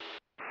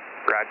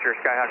 Roger,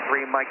 Skyhawk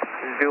 3, Mike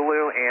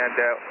Zulu, and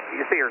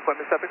you say your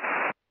equipment suffix?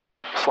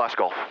 /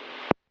 golf.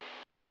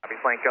 Copy,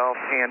 Flank Golf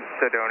and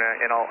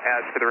Sedona, and I'll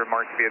add to the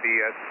remarks via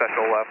the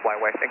special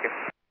flyway. Thank you.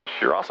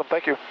 You're awesome,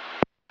 thank you.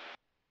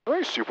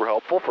 Very super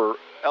helpful for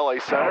LA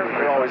Center.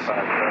 They're always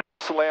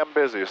slam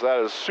busy, so that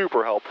is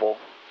super helpful.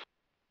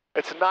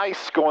 It's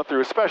nice going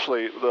through,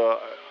 especially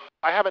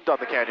I haven't done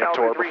the canyon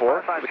tour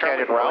before, the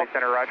canyon route.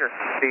 Center, Roger.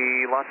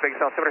 The Las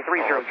Vegas altimeter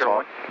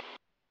 3001.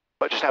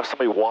 But just have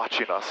somebody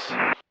watching us.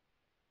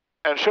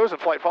 And it shows in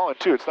flight following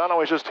too. It's not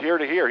always just here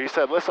to here. He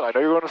said, listen, I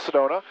know you're going to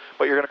Sedona,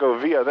 but you're going to go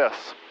via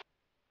this.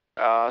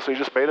 So he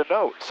just made a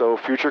note. So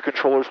future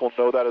controllers will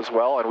know that as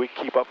well, and we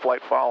keep up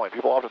flight following.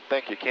 People often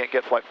think you can't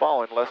get flight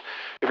following unless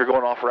if you're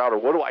going off route, or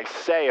what do I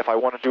say if I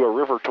want to do a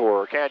river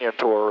tour, or canyon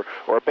tour,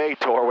 or a bay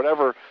tour,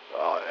 whatever.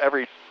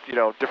 Every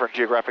different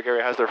geographic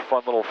area has their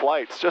fun little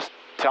flights. Just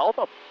tell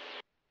them.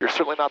 You're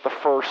certainly not the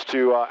first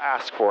to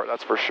ask for it,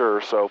 that's for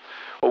sure. So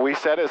what we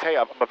said is, hey,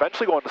 I'm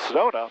eventually going to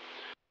Sedona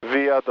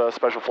via the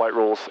special flight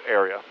rules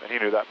area, and he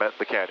knew that meant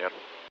the canyon.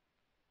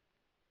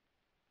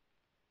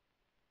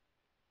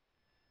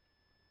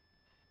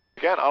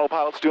 Again,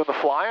 autopilot's doing the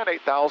flying,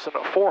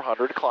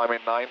 8,400, climbing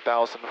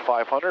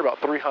 9,500, about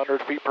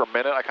 300 feet per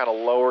minute. I kind of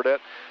lowered it.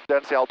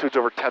 Density altitude's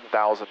over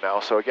 10,000 now.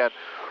 So again,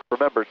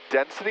 remember,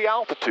 density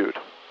altitude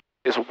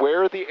is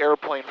where the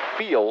airplane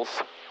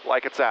feels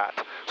like it's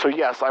at. So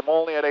yes, I'm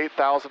only at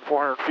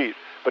 8,400 feet,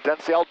 but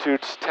density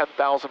altitude's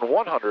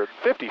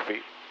 10,150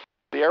 feet.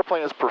 The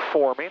airplane is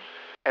performing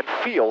and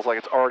feels like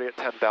it's already at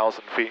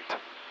 10,000 feet.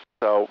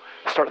 So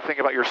start thinking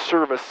about your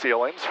service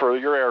ceilings for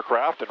your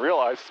aircraft and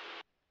realize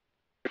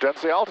your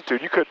density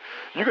altitude. You could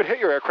hit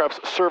your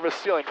aircraft's service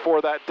ceiling for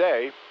that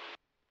day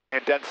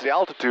in density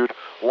altitude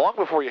long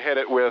before you hit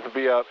it with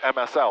via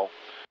MSL.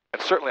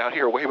 And certainly out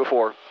here way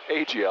before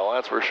AGL,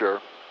 that's for sure.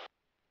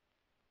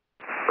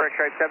 Red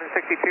Stripe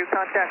 762,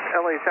 contact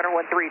LA Center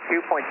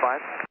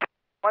 132.5.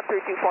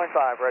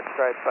 132.5, Red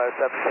Stripe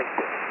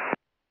 762.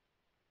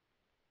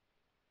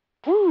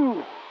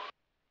 Woo!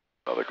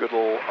 Another good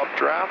little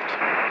updraft.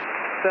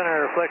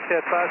 Center,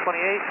 FlexJet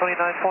 528,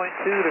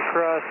 29.2 to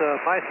cross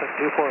Meissen,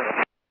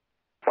 240.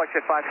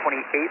 FlexJet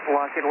 528,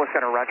 Los Angeles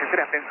Center, Roger, good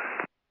afternoon.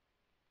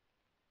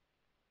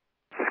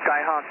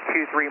 Skyhawk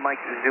 23, Mike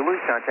Zulu,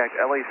 contact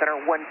LA Center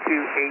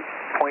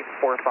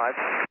 128.45.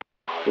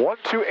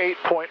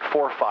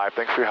 128.45,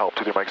 thanks for your help,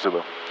 23 Mike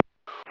Zulu.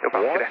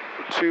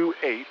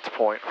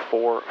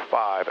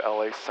 128.45,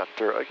 LA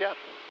Center again.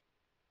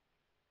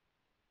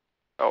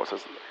 Oh, it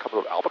says coming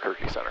of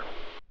Albuquerque Center.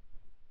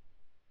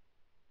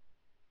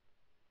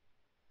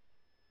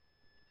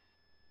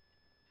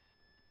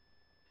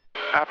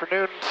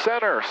 Afternoon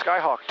Center,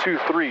 Skyhawk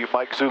 23,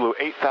 Mike Zulu,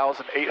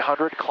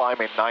 8,800,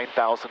 climbing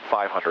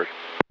 9,500.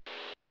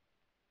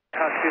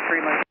 Skyhawk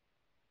 23, Mike.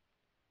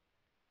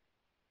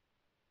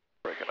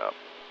 Breaking up.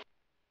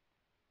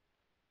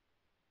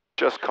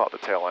 Just caught the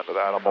tail end of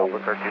that. I'm over.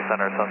 Albuquerque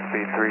Center, sun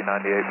speed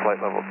 398, flight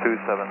level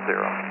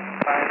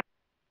 270.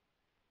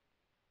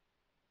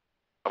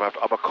 I'm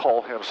going to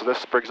call him, so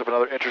this brings up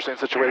another interesting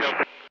situation.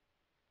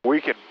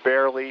 We can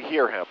barely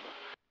hear him.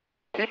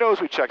 He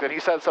knows we checked it. He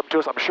said something to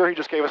us. I'm sure he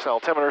just gave us an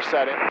altimeter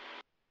setting.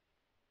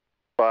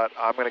 But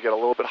I'm going to get a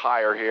little bit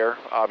higher here,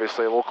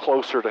 obviously, a little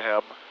closer to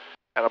him,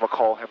 and I'm going to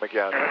call him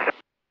again. That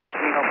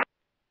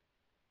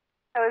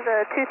was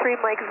a 23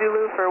 Mike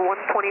Zulu for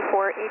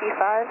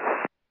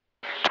 124.85.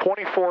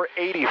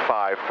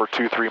 24.85 for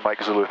 23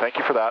 Mike Zulu. Thank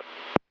you for that.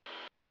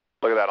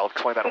 Look at that. I'll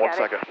explain that in 1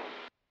 second.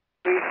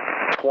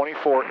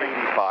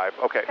 24.85.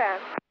 Okay.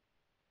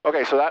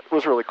 Okay, so that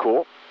was really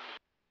cool.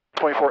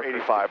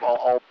 24.85.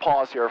 I'll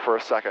pause here for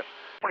a second.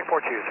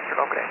 24.2.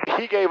 Okay.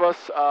 He gave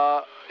us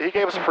a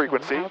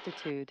frequency.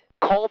 Altitude.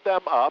 Called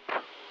them up.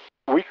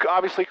 We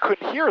obviously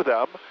couldn't hear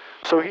them,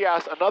 so he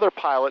asked another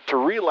pilot to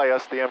relay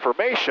us the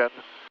information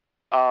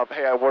of,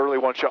 hey, I really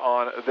want you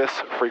on this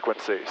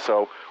frequency.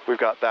 So we've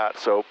got that.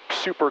 So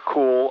super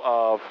cool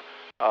of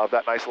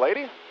that nice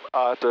lady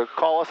to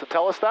call us and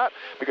tell us that,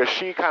 because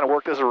she kind of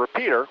worked as a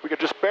repeater. We could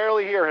just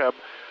barely hear him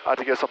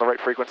to get us on the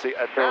right frequency.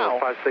 And now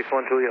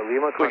 561 Juliet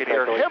Lima, we can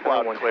hear him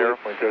loud and clear.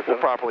 We'll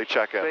properly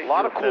check in. A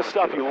lot of cool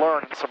stuff you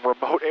learn in some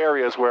remote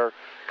areas where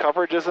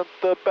coverage isn't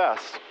the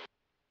best.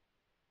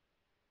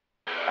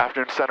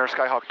 Afternoon Center,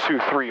 Skyhawk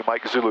 23,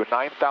 Mike Zulu,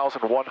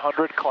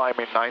 9,100,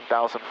 climbing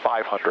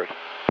 9,500.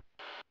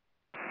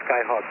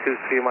 Skyhawk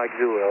 23 Mike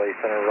Zulu, LA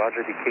Center,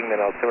 Roger, the Kingman,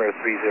 altimeter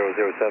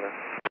 3007.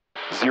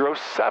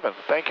 07,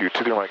 thank you,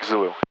 23 Mike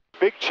Zulu.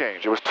 Big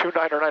change, it was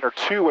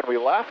 2992 when we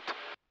left.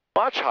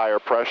 Much higher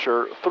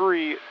pressure,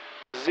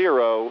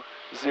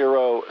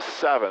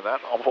 3007. That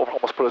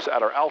almost put us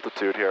at our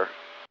altitude here.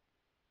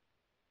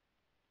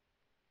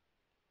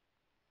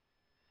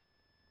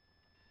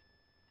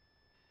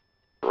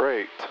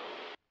 Great.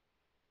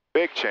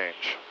 Big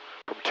change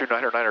from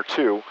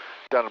 2992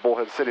 down to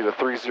Bullhead City to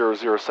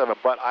 3007.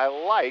 But I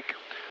like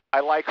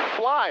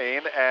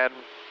flying and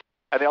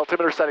the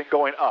altimeter setting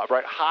going up,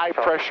 right? High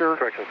pressure,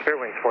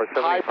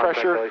 high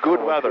pressure,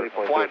 good weather.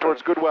 Flying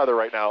towards good weather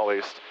right now, at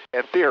least.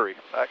 In theory,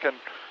 that can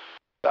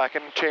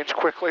change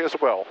quickly as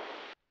well.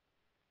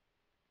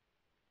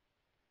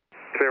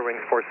 Clear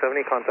wings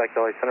 470, contact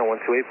LA Center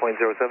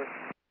 128.07.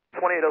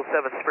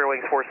 2807, Spear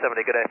Wings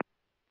 470, good day.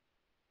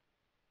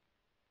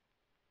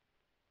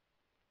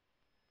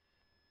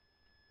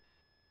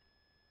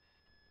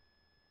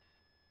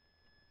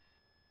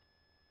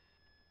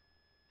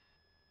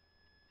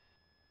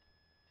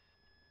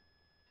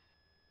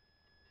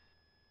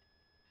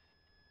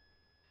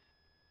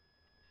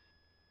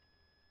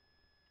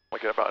 We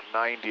get about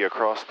 90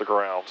 across the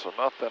ground, so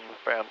nothing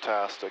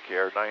fantastic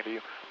here. 90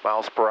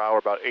 miles per hour,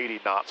 about 80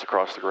 knots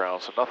across the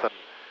ground, so nothing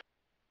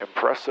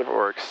impressive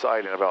or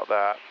exciting about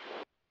that.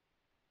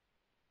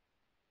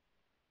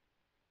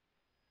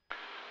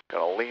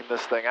 Gonna lean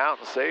this thing out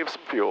and save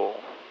some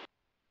fuel.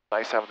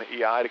 Nice having the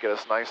EI to get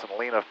us nice and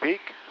lean of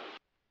peak.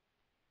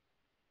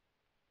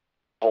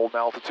 Holding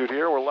altitude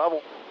here, we're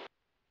level.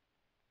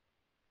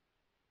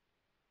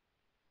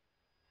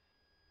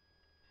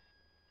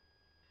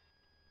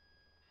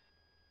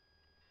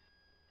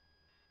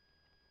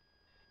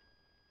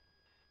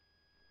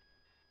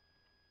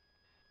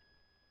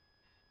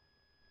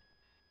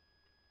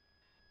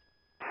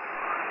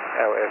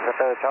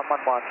 Jump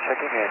 11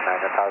 checking in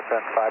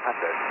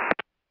 9,500.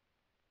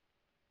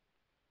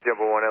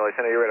 Jumbo 1 LA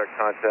Center, your radar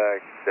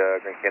contact,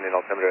 Grand Canyon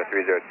altimeter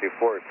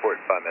 3024,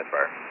 report 5 minutes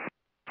fire.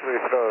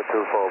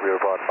 3024, we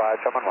report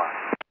 5, jump 1.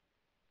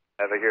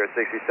 Navigator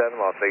 67,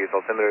 Las Vegas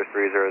altimeter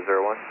 3001.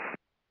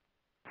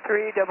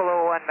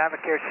 3001,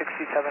 Navigator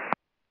 67.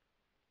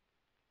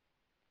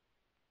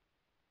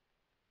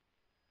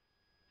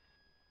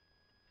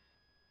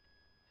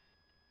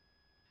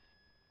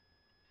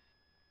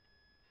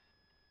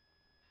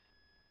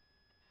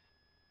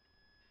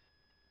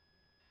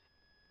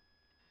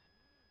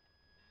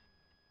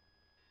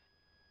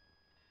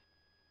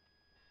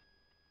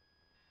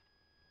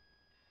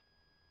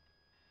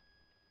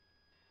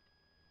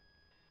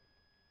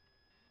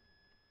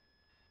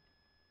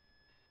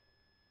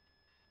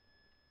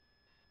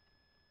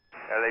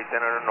 LA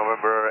Center,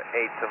 November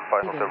 8th and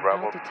 5 Hotel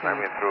Bravo,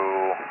 climbing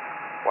through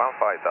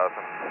 15,000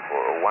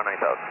 or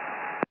 19,000.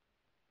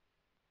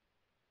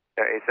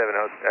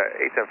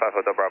 875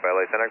 Hotel Bravo,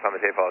 LA Center, climb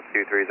tape off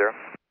 230.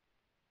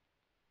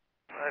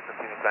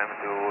 Continue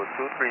climbing to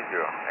 230,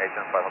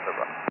 875 Hotel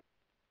Bravo.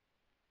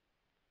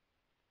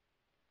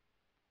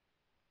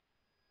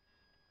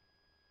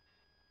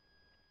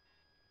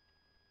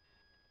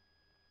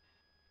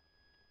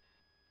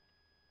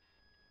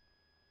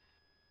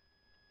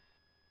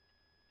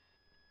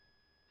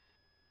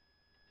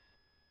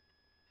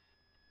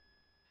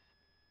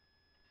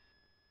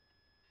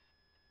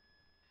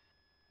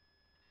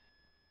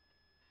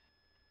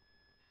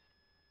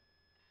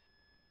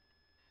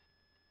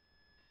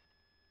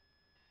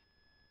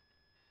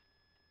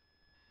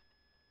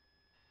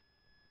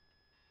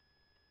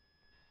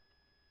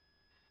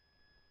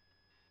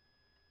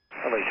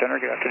 LA Center,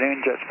 good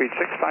afternoon. Jet speed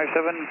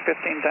 657,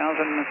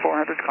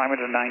 15,400, climb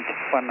at 190.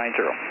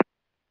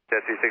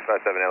 Jet speed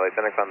 657, LA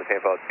Center, climb maintain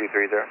fall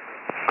 230.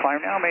 Climb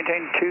now,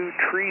 maintain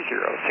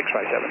 230,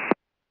 657.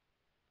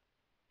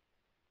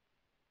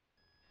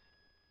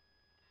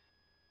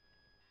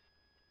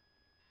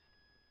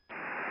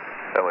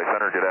 LA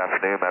Center, good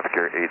afternoon.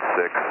 Navigator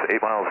 86, 8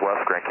 miles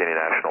west, Grand Canyon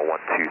National,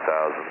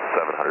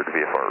 12,700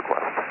 VFR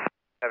request.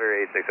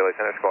 Navigator 86, LA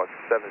Center, squawk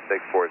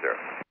 7640.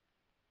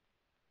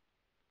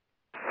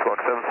 Squawk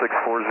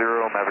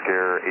 7640,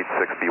 Navigator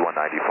 86,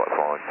 B190,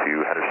 following to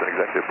Henderson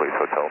Executive Place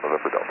Hotel,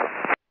 November Delta.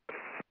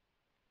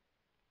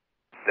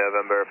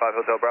 November 5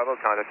 Hotel Bravo,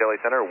 contact LA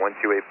Center,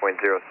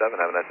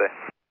 128.07, have a nice day.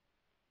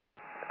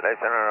 LA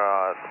Center,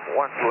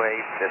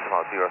 128.07,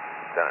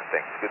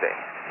 thanks, good day.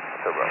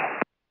 Hotel Bravo.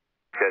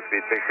 Jet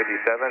speed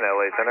 657,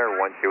 LA Center,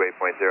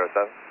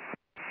 128.07.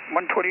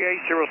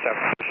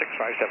 128.07,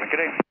 657, good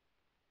day.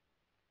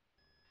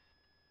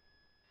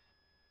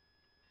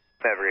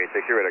 Navigator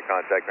 86, your radar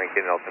contact, Grand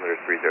Canyon altimeter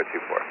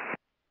 3024.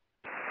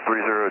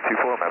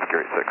 3024,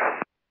 Navigator 86.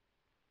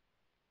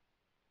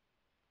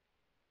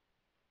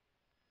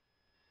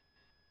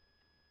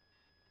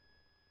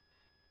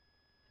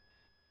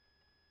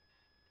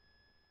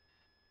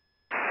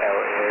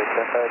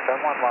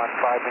 Jump 11,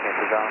 5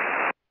 minutes is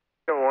on.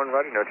 Jumbo 1,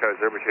 Roddy, no tower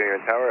 0 between you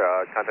and tower,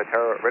 contact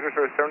tower, radar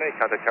service terminate,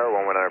 contact tower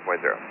 119.0.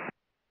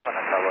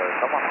 Contact tower,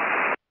 come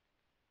on.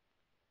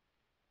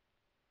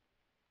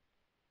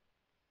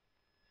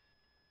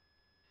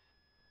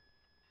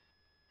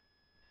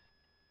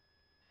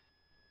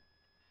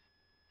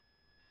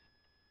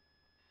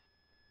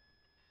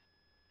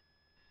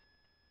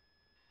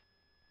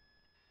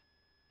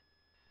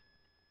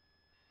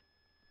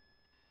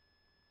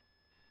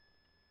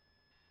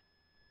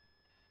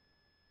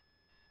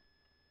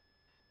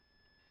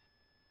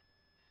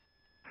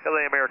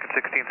 LA American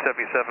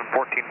 1677,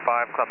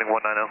 14.5, climbing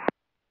 190.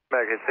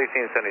 American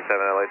 1677,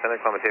 LA Center,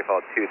 climb tape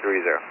fall 230.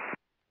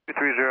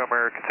 230,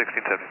 American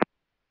 1670.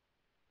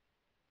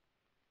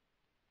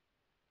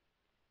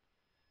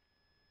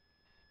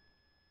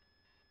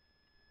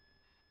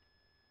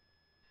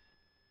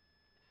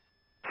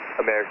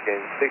 American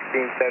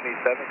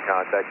 1677,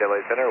 contact LA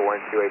Center,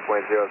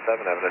 128.07, have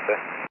a nice day.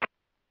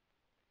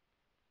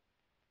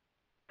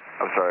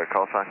 I'm sorry,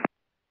 call sign?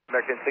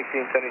 American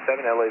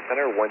 1677, LA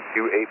Center, 128.07.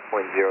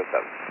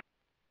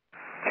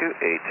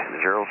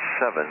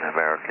 2807,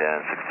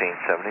 American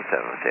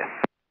 1677, okay.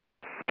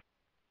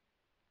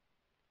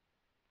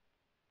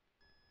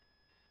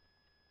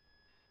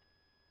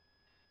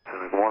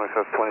 Good morning,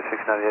 South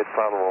 2698,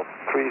 follow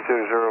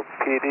 300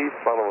 PD,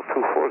 follow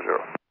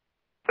 240.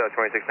 So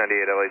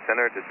 2698 LA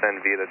Center,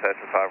 descend via the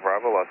Tyson 5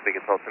 Bravo, Las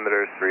Vegas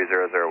altimeter is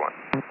 3001.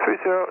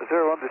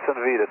 3001, descend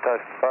via the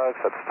Tyson 5,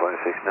 South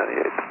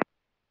 2698.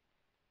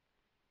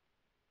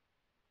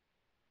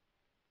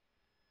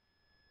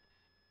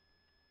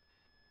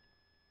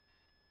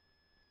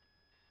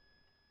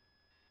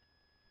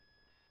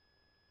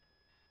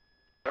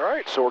 All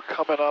right, so we're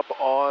coming up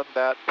on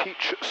that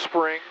Peach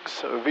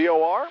Springs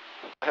VOR.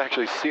 I can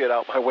actually see it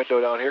out my window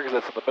down here because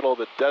that's in the middle of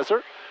the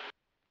desert.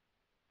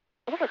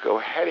 I'm going to go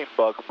heading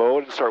bug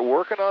mode and start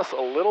working us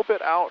a little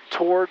bit out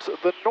towards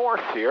the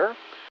north here.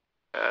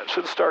 And it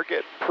should start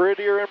getting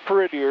prettier and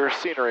prettier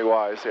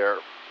scenery-wise here.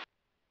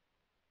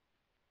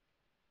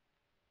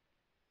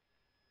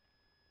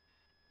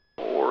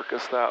 We'll work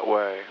us that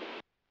way.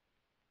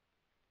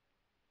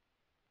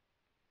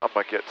 I'm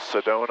going to get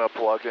Sedona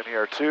plugged in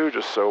here too,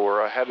 just so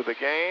we're ahead of the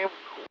game.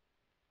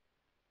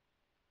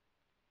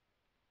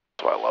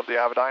 So I love the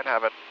Avidyne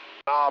having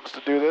knobs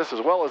to do this,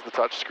 as well as the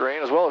touch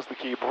screen, as well as the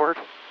keyboard.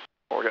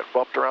 When we're getting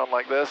bumped around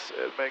like this,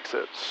 it makes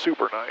it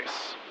super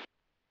nice.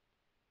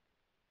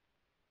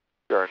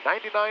 We are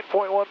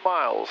 99.1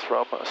 miles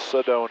from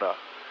Sedona.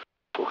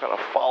 We'll kind of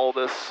follow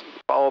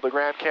the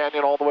Grand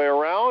Canyon all the way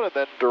around, and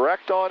then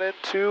direct on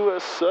into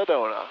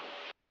Sedona.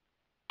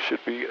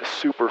 Should be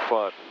super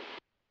fun.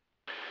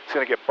 It's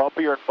going to get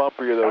bumpier and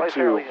bumpier though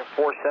too.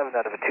 47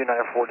 out of a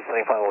 294,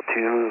 descending final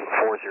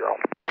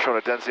 240.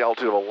 Showing a density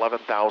altitude of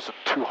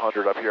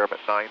 11,200 up here. I'm at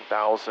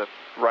 9,000.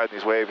 Riding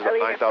these waves at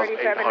 9,800.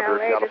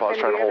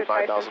 Galapagos trying to hold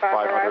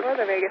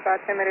 9,500. The Vegas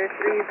altimeter is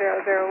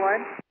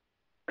 3001.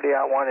 30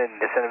 out 1 and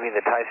descending via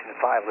the Tyson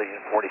 5, Legion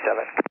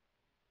 47.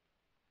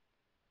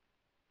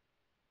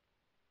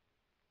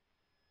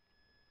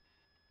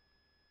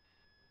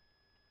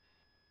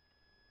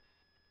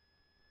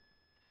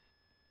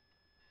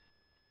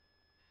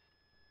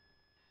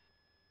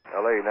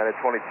 LA United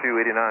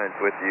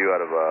 2289 with you out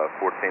of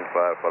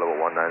 14.5, follow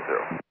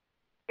 190.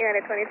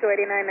 United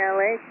 2289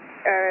 LA.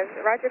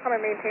 Roger, come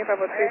and maintain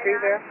level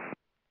 230.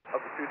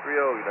 Up to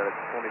 230, United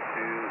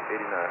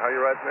 2289. How are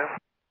your rides, ma'am?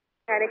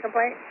 Any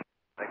complaint?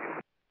 Thank you.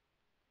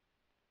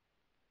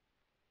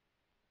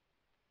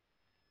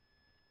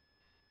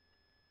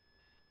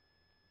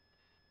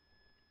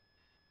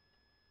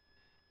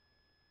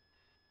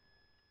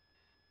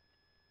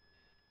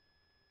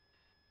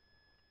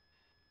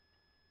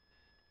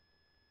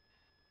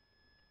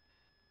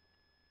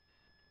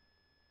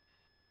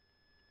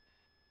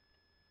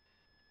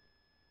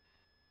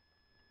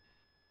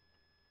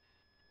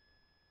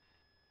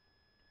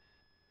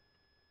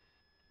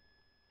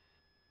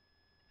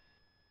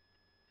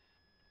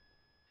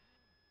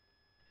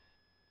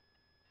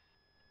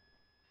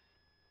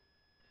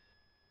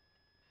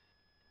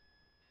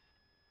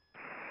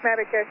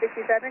 Maverick Air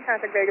 67,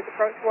 contact Vegas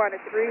approach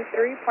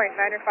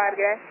 133.95, good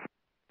day.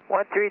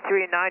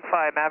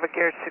 13395, Maverick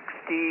Air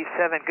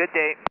 67, good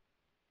day.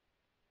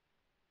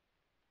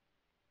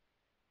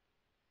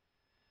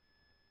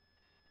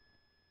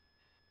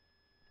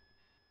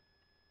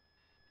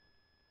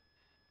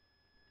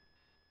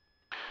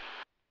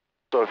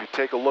 So if you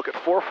take a look at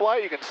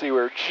ForeFlight, you can see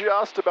we're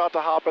just about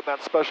to hop in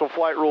that special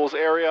flight rules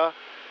area.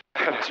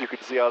 And as you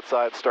can see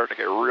outside, it's starting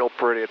to get real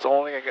pretty. It's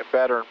only going to get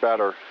better and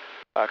better.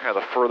 Kind of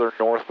the further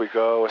north we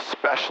go,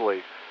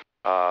 especially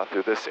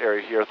through this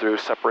area here, through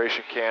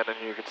Separation Canyon.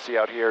 You can see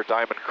out here,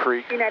 Diamond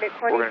Creek. We're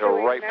going to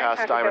go right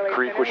past Diamond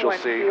Creek, which you'll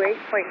see.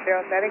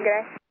 128.07, good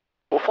day.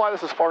 We'll fly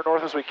this as far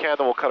north as we can,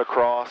 then we'll cut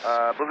across.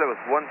 I believe that was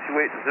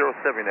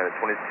 12807, United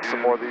 22.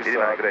 Some more of these,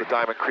 the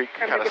Diamond Creek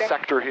kind of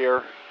sector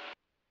here.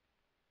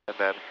 And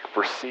then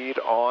proceed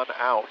on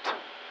out.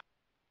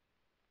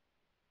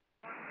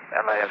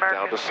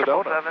 Down to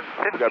Sedona.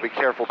 We've got to be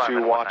careful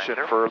too, watching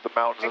for the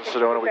mountains in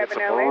Sedona. We get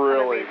some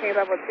really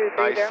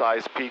nice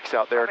sized peaks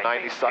out there,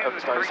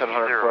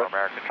 9,700 foot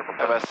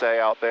MSA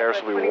out there,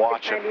 so we'll be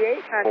watching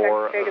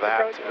for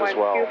that as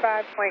well.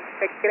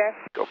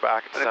 Go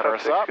back and center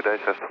us up.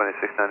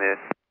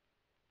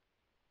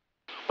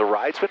 The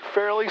ride's been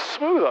fairly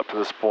smooth up to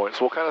this point,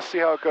 so we'll kind of see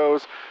how it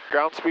goes.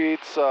 Ground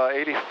speed's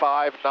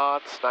 85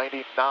 knots,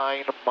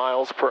 99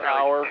 miles per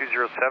hour.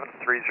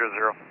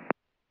 207-300.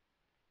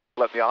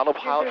 Letting the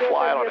autopilot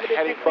fly on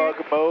heading bug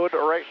mode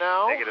right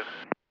now. Negative.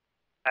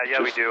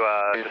 Yeah, we do.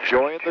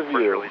 Enjoying the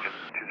view.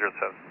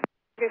 207.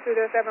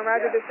 207,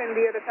 roger, descend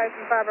via the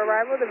Tyson 5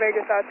 arrival, the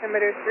Vegas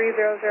altimeter is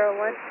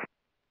 3001.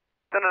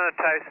 Send on a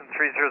Tyson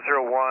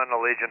 3001,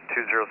 Allegiant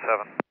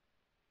 207.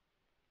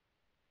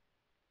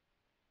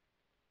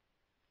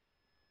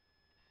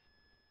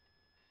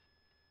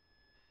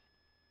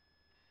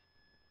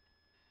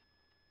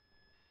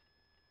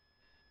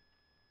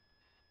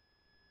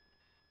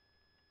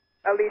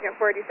 Allegiant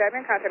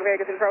 47, contact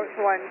Vegas approach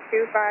 125.6,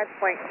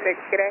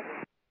 good day.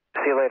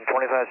 See you later,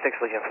 25-6,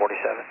 Allegiant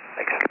 47.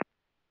 Thanks.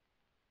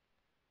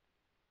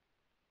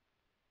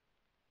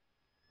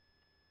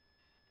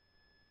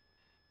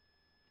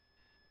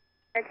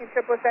 American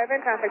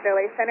 777, contact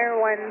LA Center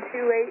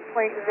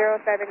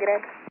 128.07, good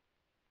day.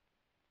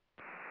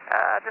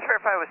 Just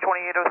verify it was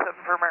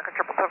 2807 for American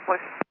 777,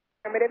 please.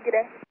 Affirmative, good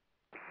day.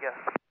 Yes.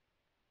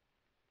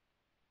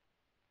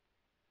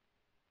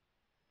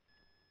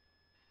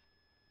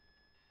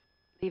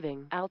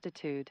 Leaving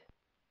altitude.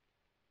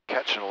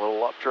 Catching a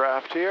little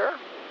updraft here.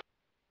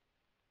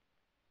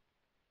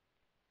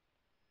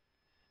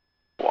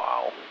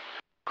 Wow.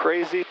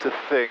 Crazy to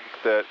think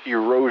that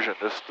erosion,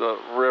 just a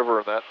river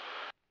and that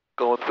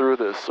going through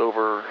this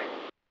over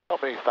how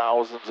many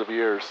thousands of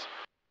years.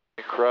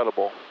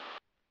 Incredible.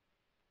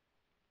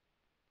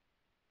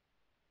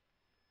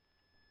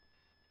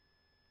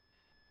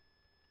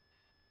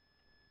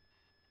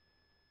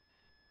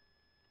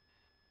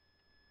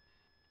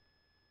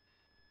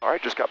 All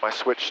right, just got my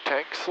switch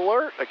tanks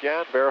alert.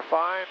 Again,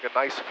 verifying, a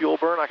nice fuel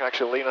burn. I can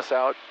actually lean us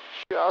out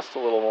just a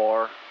little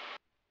more.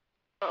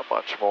 Not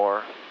much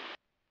more.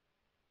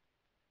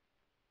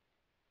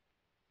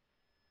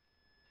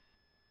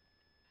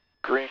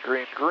 Green,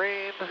 green,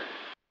 green.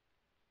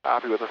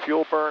 Happy with the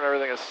fuel burn,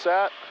 everything is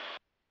set.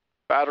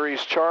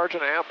 Batteries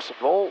charging, amps and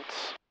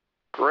volts.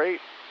 Great.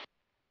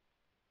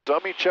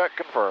 Dummy check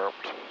confirmed.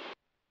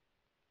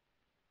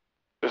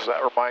 Just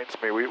that reminds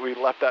me, we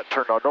left that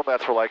turned on. Normally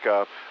that's for like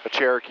a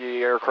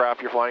Cherokee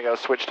aircraft. You're flying, you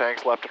gotta switch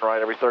tanks left and right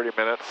every 30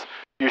 minutes.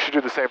 You should do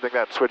the same thing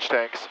then, switch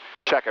tanks,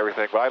 check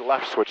everything. But I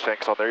left switch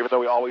tanks on there, even though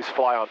we always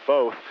fly on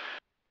both,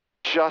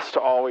 just to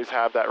always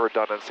have that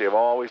redundancy of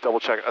always double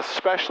checking,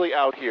 especially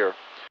out here.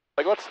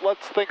 Like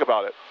let's think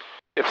about it.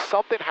 If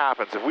something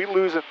happens, if we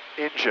lose an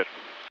engine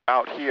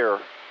out here,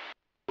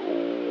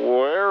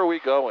 where are we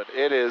going?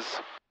 It is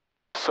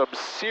some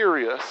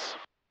serious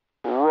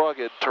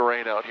rugged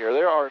terrain out here.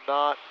 There are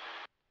not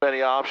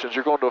many options.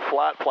 You're going to a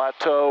flat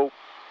plateau.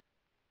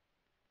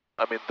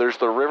 I mean, there's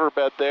the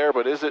riverbed there,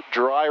 but is it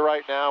dry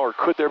right now, or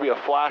could there be a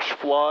flash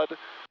flood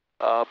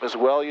as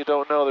well? You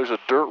don't know. There's a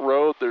dirt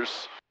road.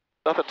 There's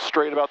nothing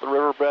straight about the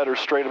riverbed or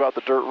straight about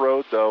the dirt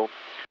road, though.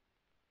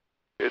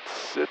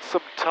 It's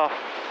some tough,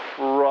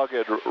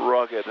 rugged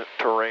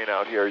terrain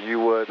out here.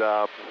 You would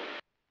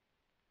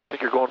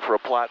think you're going for a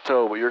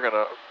plateau, but you're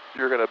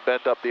gonna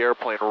bend up the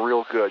airplane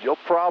real good. You'll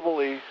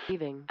probably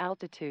Leaving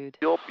altitude.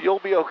 You'll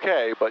be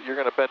okay, but you're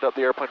gonna bend up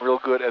the airplane real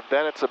good, and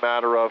then it's a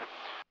matter of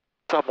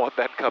someone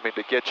then coming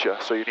to get you.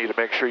 So you need to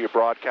make sure you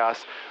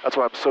broadcast. That's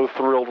why I'm so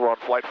thrilled we're on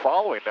flight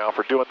following now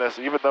for doing this.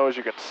 Even though, as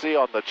you can see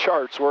on the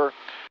charts, we're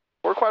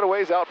quite a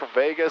ways out from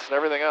Vegas and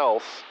everything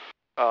else.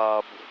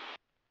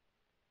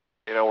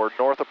 You know, we're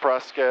north of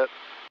Prescott,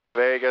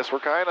 Vegas. We're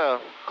kind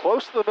of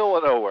close to the middle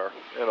of nowhere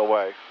in a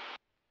way.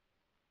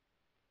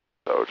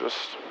 So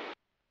just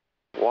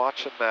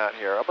watching that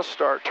here. I'm going to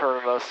start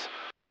turning us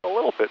a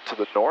little bit to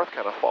the north,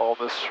 kind of follow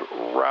this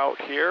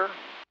route here.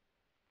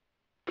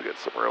 We get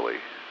some really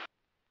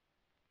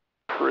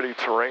pretty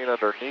terrain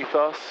underneath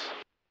us.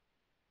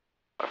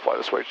 I fly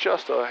this way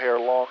just a hair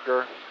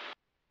longer.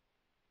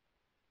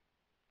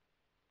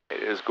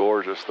 It is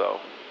gorgeous though.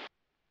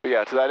 But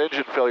yeah, to that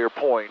engine failure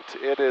point,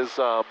 it is,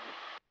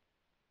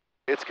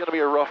 it's going to be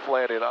a rough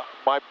landing.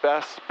 My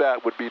best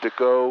bet would be to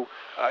go,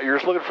 you're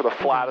just looking for the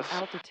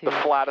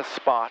flattest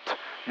spot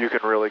you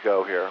can really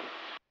go here.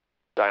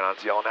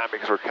 Dynon's yelling at me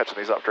because we're catching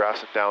these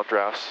updrafts and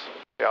downdrafts.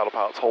 The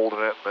autopilot's holding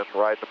it and then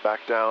riding them back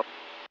down.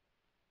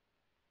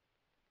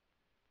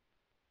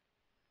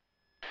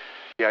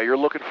 Yeah, you're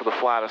looking for the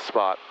flattest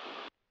spot.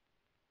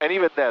 And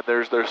even then,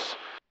 there's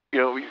you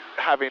know,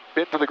 having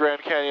been to the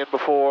Grand Canyon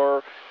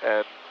before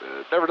and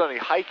never done any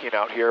hiking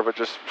out here, but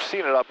just seen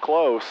it up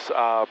close,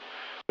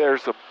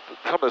 there's some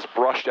of this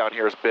brush down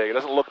here is big. It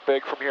doesn't look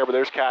big from here, but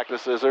there's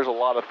cactuses. There's a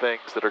lot of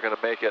things that are going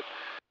to make it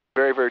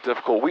very, very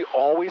difficult. We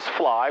always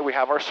fly. We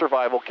have our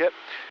survival kit.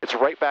 It's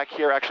right back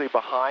here, actually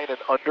behind and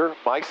under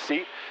my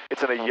seat.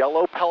 It's in a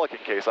yellow Pelican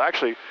case. I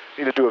actually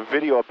need to do a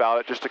video about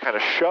it just to kind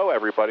of show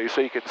everybody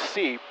so you can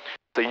see.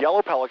 It's a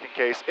yellow Pelican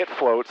case. It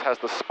floats, has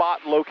the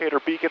spot locator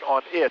beacon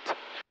on it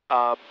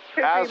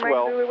as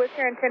well. What's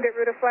your intended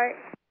route of flight?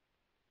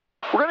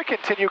 We're going to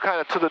continue kind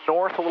of to the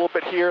north a little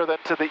bit here, then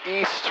to the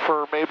east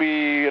for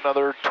maybe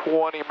another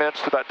 20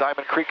 minutes to that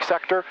Diamond Creek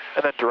sector,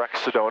 and then direct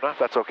Sedona, if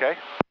that's okay.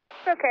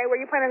 Okay, were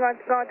you planning on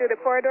going through the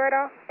corridor at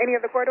all? Any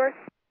of the corridors?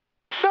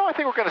 No, I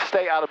think we're going to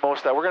stay out of most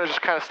of that. We're going to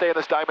just kind of stay in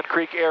this Diamond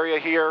Creek area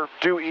here,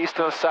 due east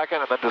in a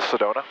second, and then to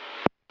Sedona.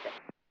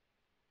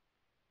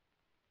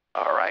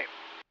 All right.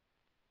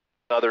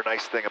 Another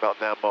nice thing about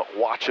them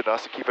watching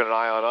us and keeping an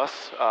eye on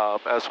us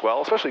as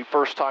well, especially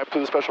first time through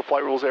the special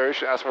flight rules area.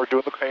 She asked if we're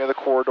doing any of the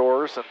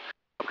corridors, and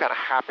I'm kind of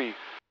happy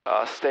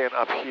staying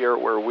up here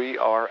where we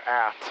are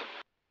at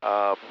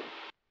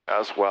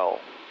as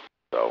well.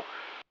 So,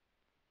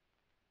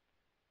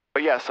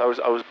 but yes, I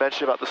was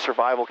mentioning about the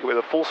survival kit. We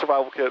have the full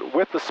survival kit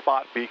with the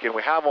spot beacon.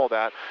 We have all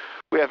that.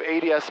 We have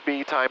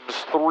ADS-B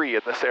 ×3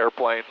 in this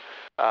airplane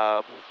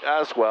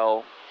as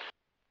well.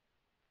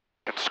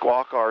 And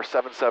Squawk our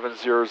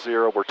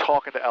 7700. We're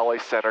talking to LA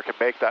Center, can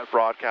make that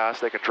broadcast.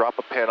 They can drop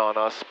a pin on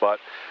us, but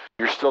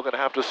you're still going to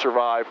have to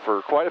survive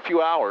for quite a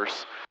few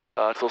hours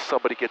until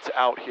somebody gets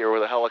out here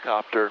with a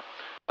helicopter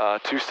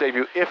to save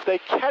you, if they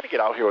can get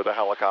out here with a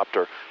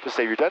helicopter to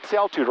save you. Density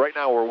altitude right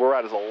now where we're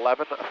at is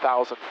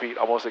 11,000 feet,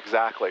 almost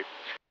exactly.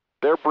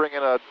 They're bringing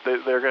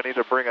they're going to need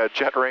to bring a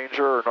Jet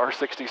Ranger or an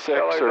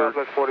R66 or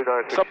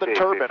something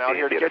turbine out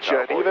here to get you.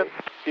 And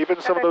even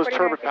some of those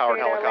turbine-powered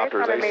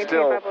helicopters,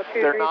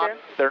 they're not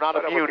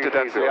immune to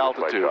density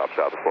altitude.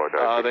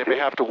 They may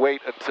have to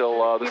wait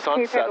until the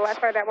sun sets a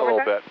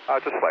little bit.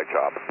 Just flight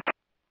chop.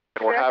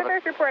 And we're That's the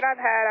first report I've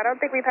had. I don't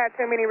think we've had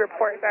too many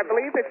reports. I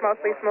believe it's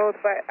mostly smooth,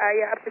 but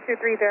yeah, up to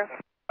 230. All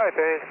right,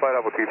 thanks. Flight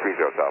level 230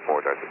 South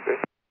 4,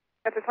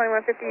 That's a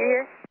 2150 you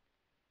here?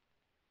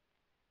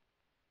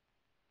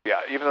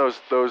 Yeah, even those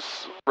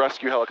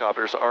rescue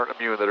helicopters aren't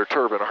immune, that are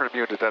turbine, aren't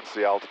immune to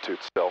density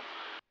altitude still.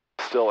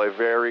 Still a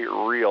very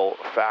real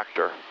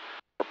factor.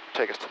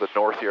 Take us to the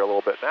north here a little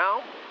bit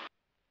now.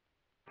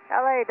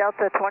 LA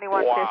Delta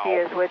 2150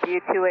 is with you,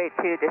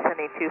 282,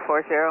 descending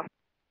 240.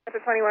 That's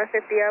a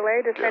 2150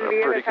 LA, descend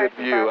via the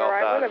Tyson 5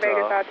 arrival, the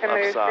Vegas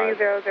altimeter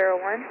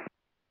 3001.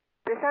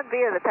 Descend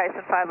via the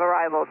Tyson 5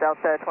 arrival,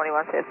 Delta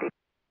 2150.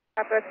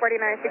 Southwest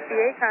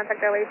 4968,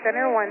 contact LA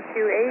Center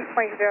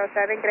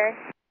 128.07, good day.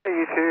 Hey,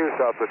 you too,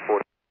 Southwest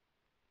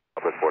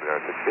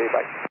 4968,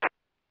 bye.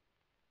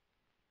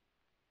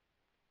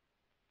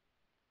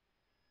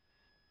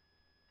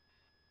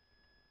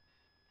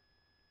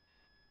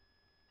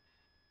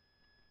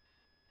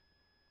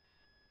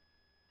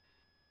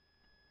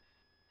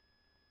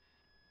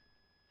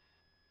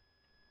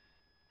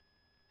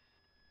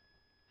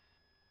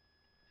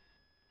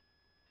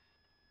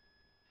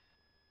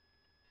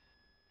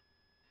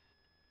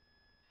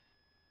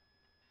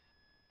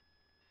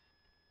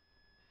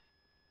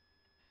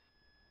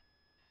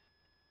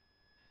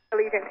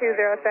 Allegiant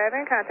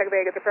 207, contact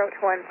Vegas approach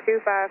 125.6,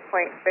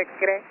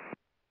 good day.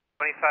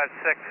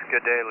 256,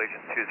 good day,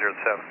 Allegiant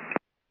 207.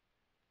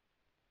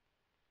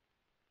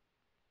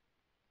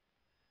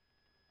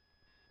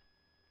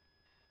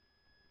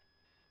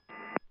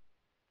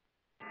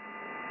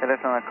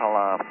 Lieutenant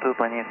call 227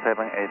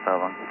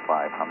 8500,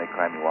 climb 10,000.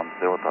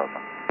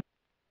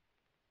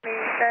 27,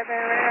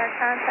 radar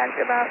contact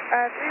about 3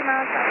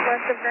 miles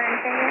southwest of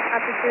Grand Canyon,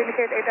 altitude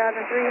indicates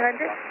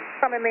 8,300.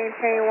 Come and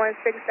maintain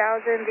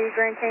 16,000, the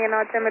Grand Canyon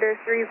altimeter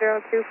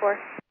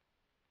 3024.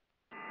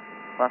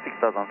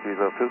 16,3024,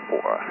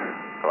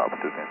 call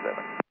 227.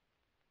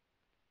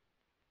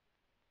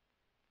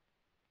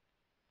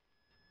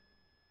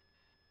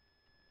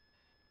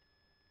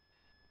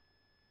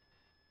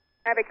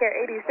 Navicare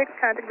 86,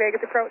 contact Vegas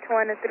approach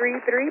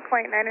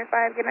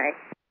 133.95, good night.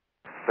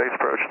 Base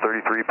approach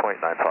 33.95,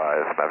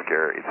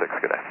 Navicare 86,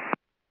 good day.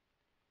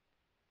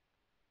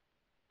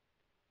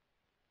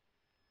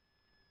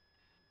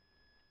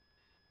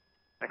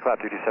 Cloud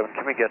 227,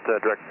 can we get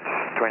direct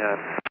 29?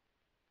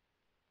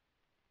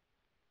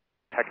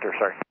 Hector,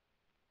 sorry.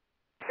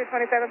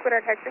 227, put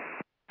our Hector.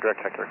 Direct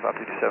Hector, Cloud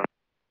 227.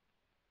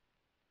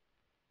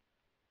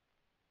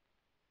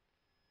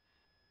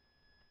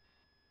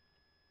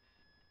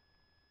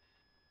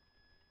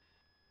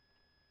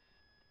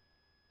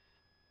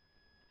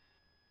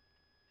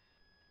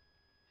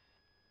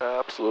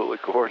 Absolutely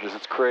gorgeous.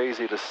 It's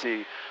crazy to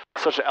see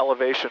such an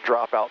elevation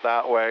drop out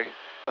that way.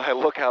 I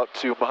look out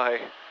to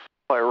my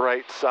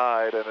right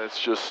side, and it's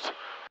just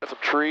got some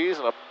trees,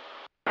 and I'm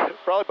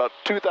probably about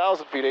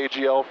 2,000 feet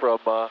AGL from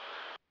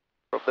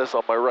this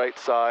on my right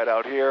side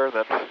out here, and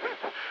then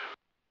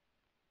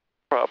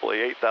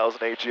probably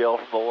 8,000 AGL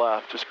from the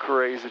left. Just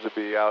crazy to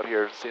be out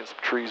here and seeing some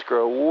trees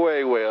grow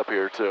way up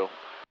here too.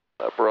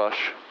 That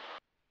brush.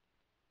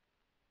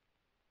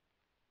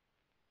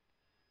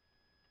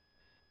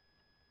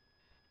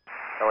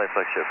 LA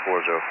Flagship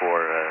 404,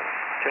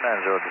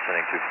 290,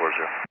 descending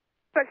 240.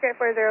 Flagship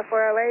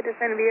 404 LA,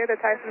 descend via the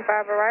Tyson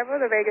 5 arrival,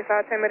 the Vegas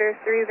altimeter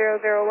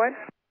 3001.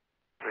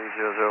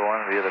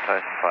 3001 via the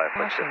Tyson 5,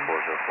 Flagship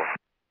 404.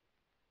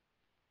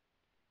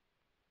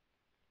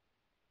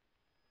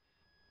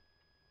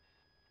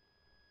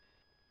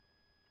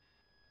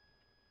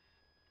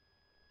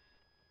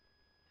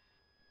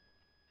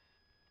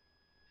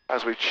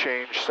 As we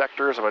change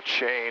sectors, we're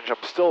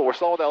still in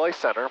the LA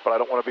Center, but I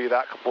don't want to be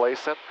that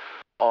complacent.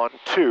 On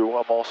 2,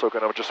 I'm also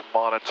going to just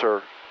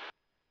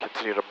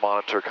continue to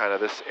monitor kind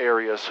of this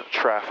area's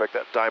traffic,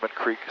 that Diamond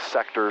Creek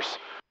sector's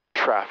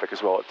traffic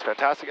as well. It's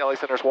fantastic LA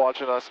Center's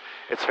watching us.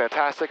 It's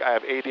fantastic. I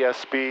have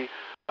ADS-B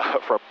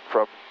from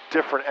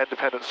different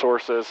independent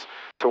sources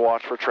to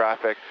watch for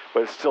traffic,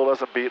 but it still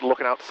doesn't beat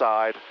looking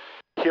outside,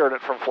 hearing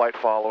it from flight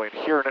following,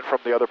 hearing it from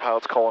the other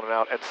pilots calling it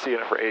out, and seeing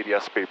it for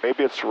ADS-B.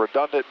 Maybe it's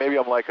redundant, maybe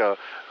I'm like a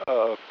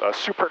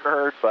super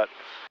nerd, but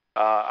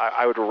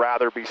I would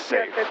rather be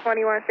safe. Delta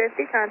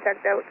 2150,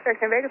 contact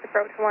Section Vegas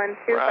approach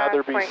 125.6.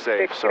 Rather be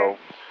safe, so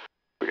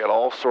we got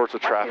all sorts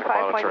of traffic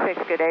monitoring.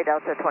 5.6, good day,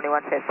 Delta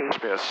 2150.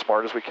 Just being as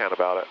smart as we can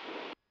about it.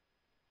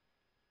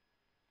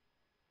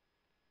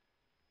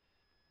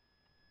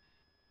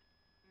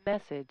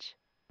 Message.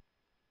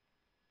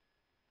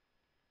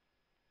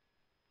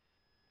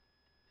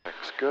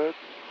 Looks good.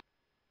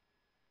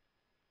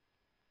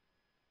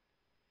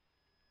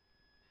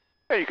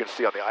 And you can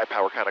see on the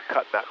iPad we're kind of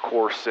cutting that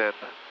course in a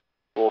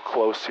little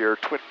close here.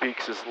 Twin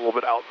Peaks is a little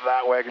bit out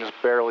that way. I can just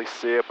barely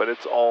see it, but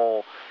it's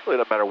all, really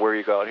doesn't matter where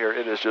you go out here.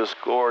 It is just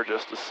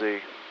gorgeous to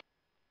see.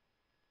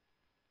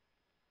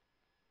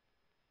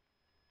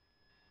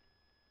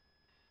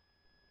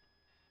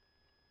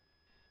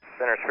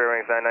 Center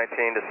Fairwings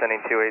 919,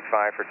 descending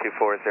 285 for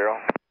 240.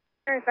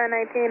 Fairwings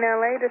 919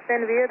 LA,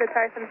 descend via the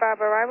Tyson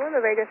 5 arrival, the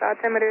Vegas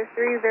altimeter is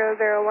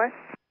 3001.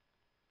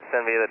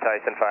 Descend via the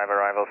Tyson 5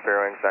 arrival,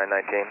 Fairwings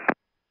 919.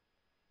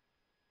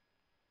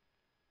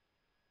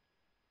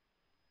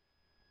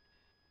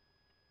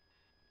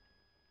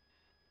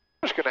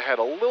 I'm just going to head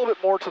a little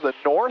bit more to the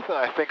north, and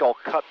I think I'll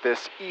cut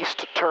this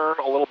east turn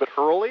a little bit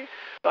early.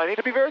 I need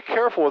to be very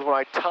careful with when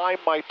I time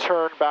my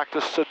turn back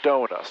to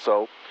Sedona.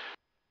 So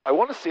I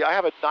want to see, I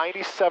have a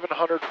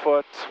 9,700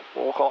 foot,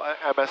 what we'll call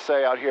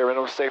MSA out here,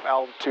 minimum safe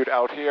altitude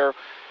out here.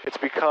 It's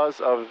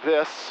because of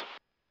this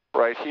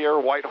right here,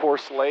 White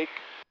Horse Lake,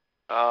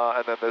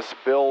 and then this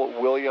Bill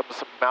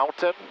Williams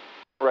Mountain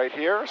right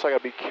here. So I got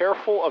to be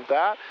careful of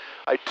that.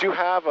 I do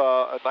have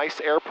a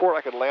nice airport.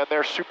 I could land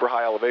there, super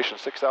high elevation,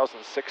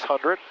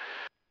 6,600.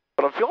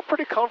 But I'm feeling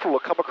pretty comfortable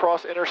to come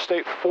across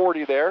Interstate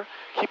 40 there.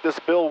 Keep this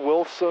Bill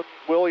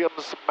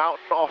Williams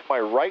Mountain off my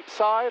right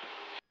side.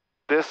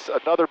 This,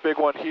 another big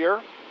one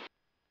here.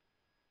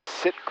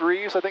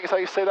 Sitgreaves, I think is how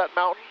you say that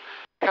mountain.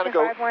 Kind of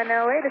go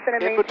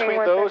in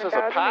between those as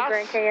a pass.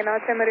 Grand Canyon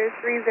altimeter is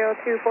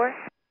 3024.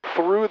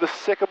 Through the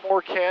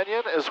Sycamore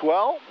Canyon as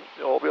well.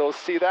 You'll be able to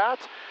see that.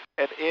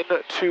 And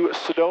into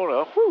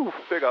Sedona, whew,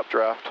 big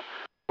updraft,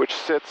 which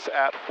sits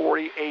at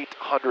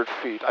 4,800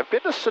 feet. I've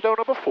been to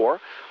Sedona before.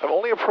 I've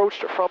only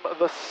approached it from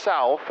the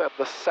south and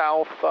the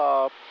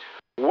southwest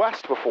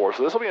before.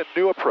 So this will be a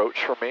new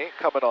approach for me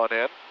coming on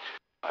in.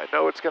 I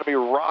know it's going to be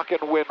rocking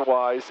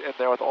wind-wise in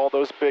there with all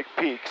those big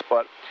peaks,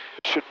 but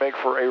it should make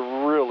for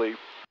a really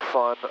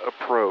fun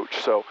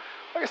approach. So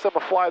like I said, I'm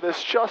going to fly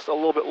this just a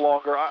little bit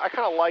longer. I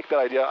kind of like that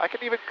idea. I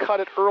can even cut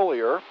it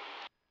earlier.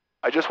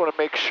 I just want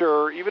to make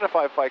sure, even if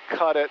I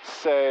cut it,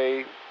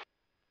 say,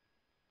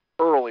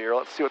 earlier,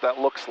 let's see what that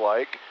looks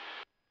like.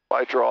 If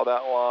I draw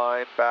that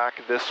line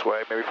back this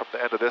way, maybe from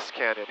the end of this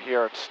canyon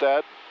here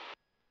instead.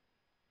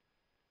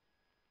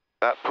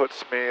 That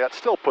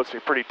still puts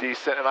me pretty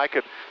decent, and I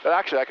could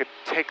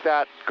take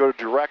that, go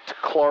direct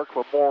Clark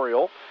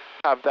Memorial,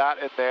 have that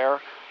in there,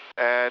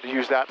 and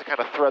use that to kind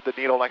of thread the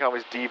needle, and I can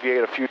always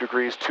deviate a few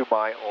degrees to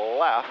my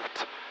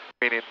left,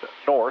 meaning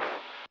north,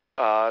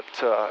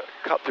 to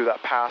cut through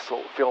that pass,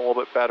 feeling a little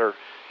bit better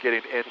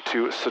getting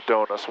into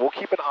Sedona. So we'll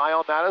keep an eye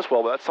on that as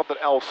well, but that's something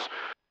else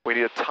we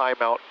need to time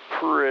out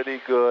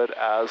pretty good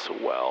as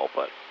well.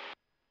 But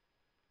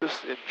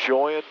just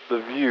enjoying the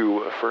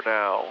view for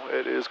now.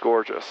 It is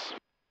gorgeous.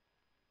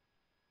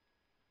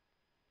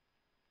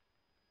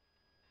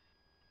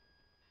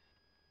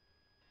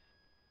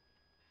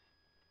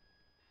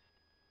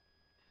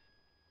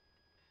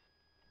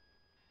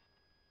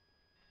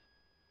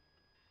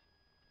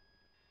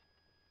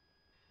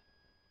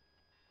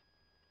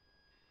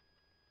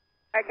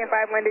 Icon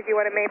 51, did you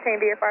want to maintain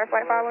VFR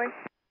flight following?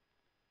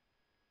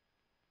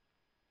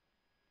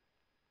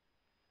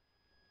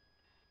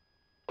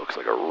 Looks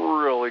like a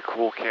really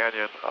cool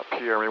canyon up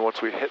here. I mean,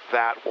 once we hit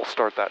that, we'll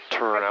start that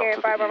turn out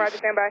to the east. Roger,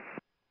 stand by.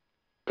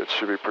 It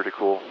should be pretty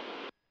cool.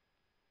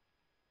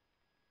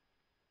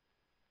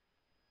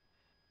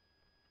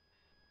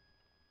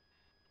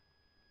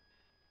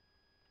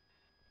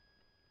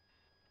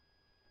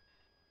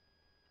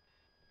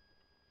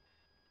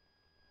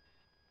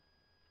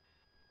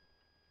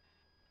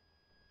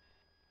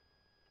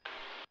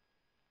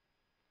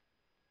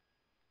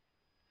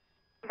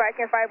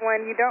 Icon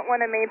 51, you don't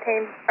want to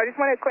maintain, I just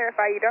want to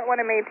clarify, you don't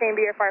want to maintain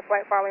VFR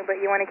flight following,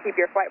 but you want to keep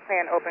your flight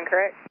plan open,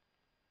 correct?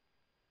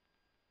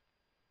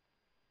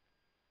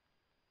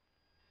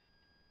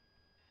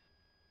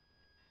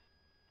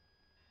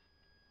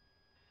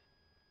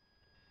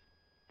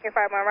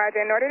 Icon 51,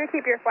 Roger. In order to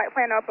keep your flight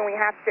plan open, we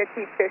have to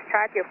keep this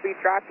track. If we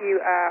drop you,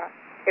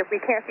 if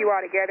we cancel you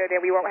altogether,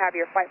 then we won't have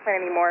your flight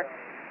plan anymore.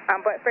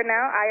 But for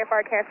now,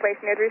 IFR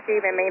cancellation is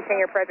received, and maintain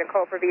your present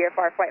code for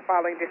VFR flight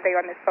following. Just stay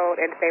on this code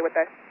and stay with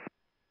us.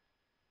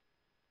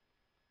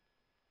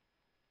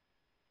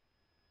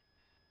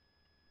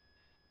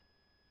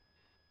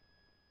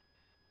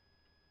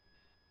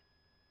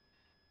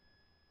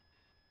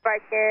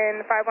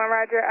 Icon 51,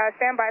 Roger.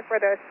 Stand by for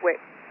the switch.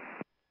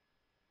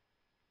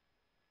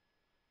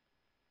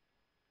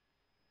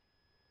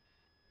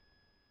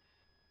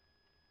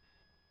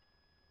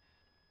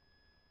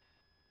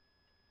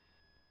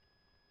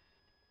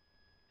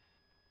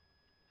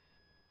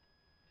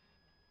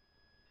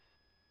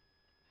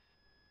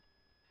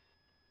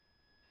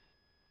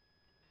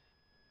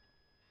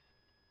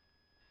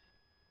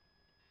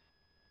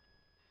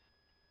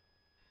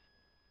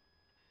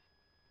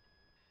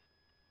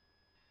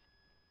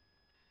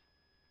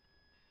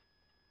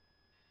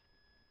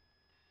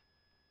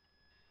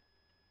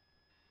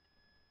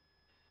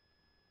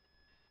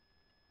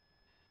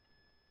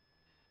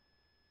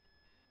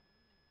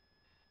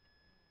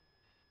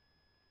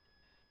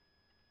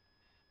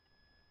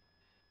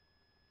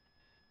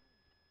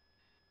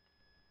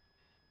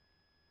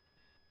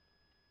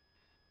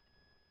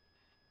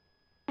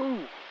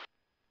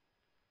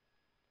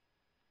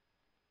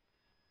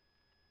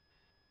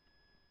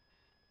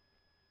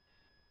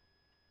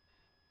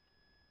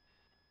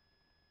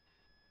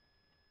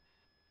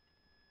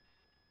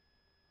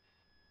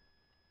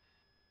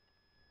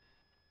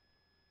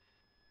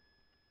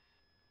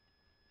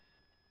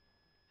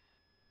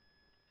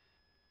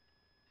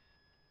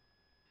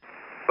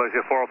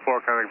 Flexjet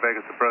 404, contact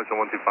Vegas approach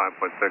on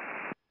 125.6. 25-6,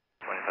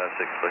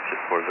 Flexjet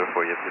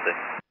 404, you have a good day.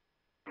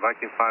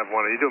 Viking 5-1,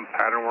 are you doing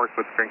pattern work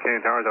with Grand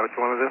Canyon Tower? Is that what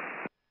you want to do?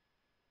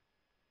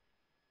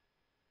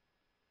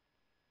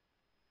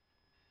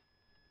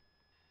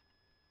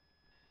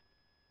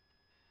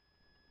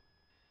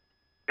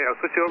 Yeah, I'll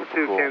switch you over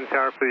to Canyon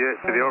Tower for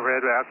the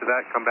overhead, but after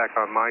that, come back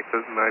on my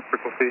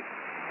frequency.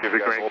 Give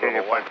you guys a little bit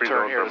of a left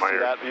turn here to see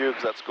that view,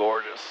 because that's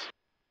gorgeous.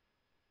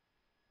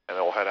 And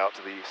then we'll head out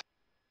to the east.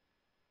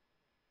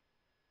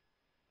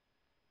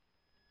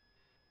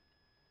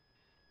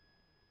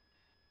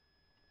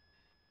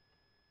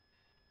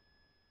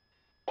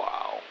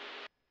 Wow.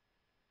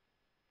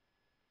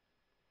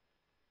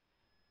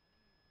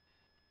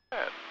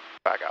 And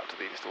back out to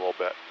the east a little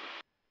bit.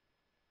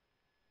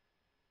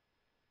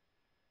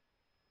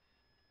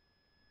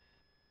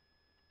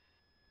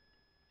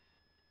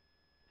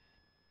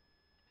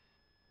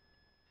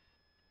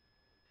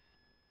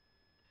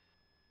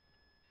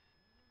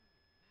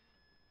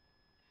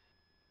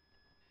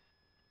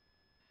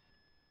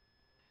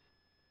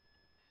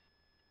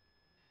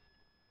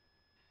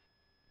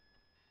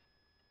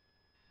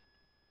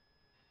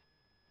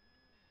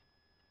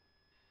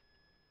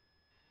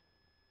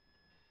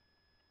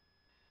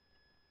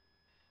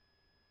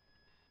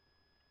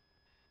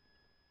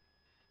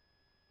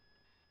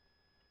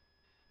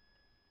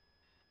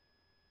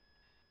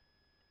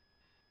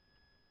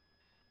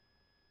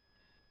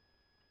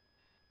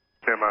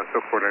 Stand by,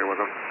 still coordinating with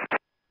them.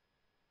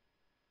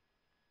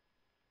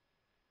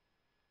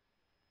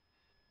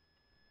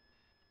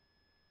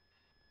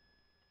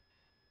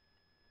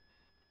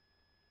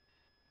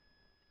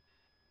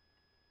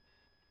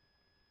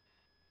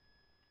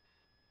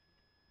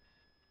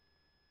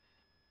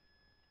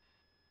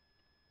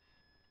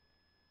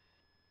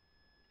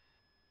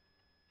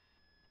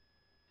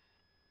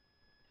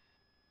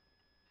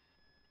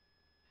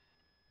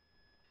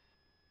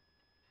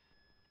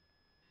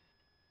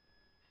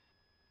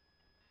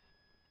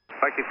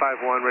 Viking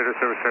 5-1, radar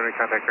service terminating,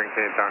 contact Grand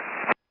Canyon Tower.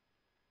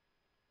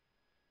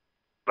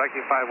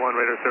 Viking 5-1,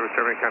 radar service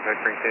terminating, contact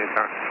Grand Canyon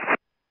Tower.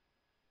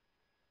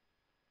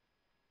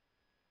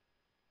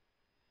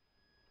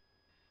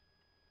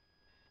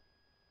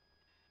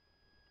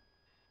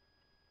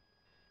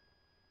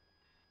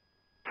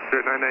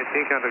 Spirit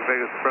 919, contact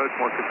Vegas approach,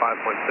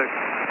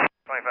 125.6.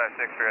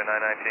 25-6, Spirit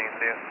 919,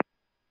 see you.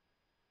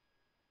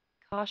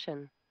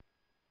 Caution.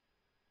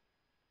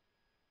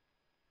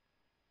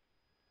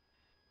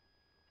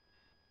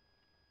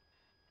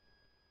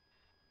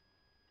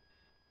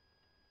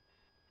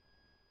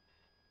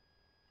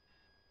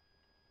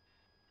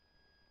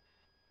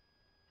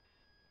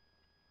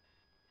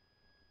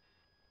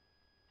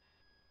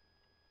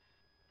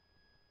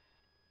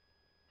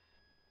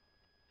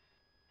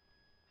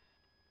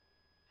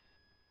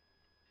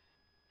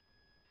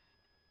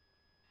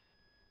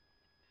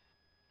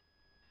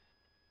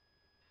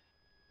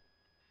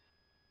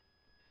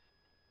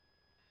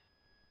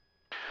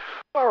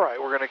 All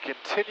right, we're going to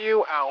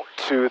continue out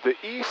to the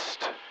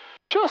east,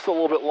 just a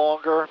little bit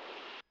longer,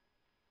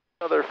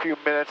 another few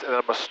minutes, and then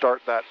I'm going to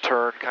start that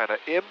turn kind of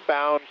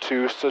inbound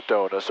to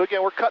Sedona. So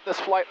again, we're cutting this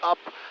flight up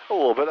a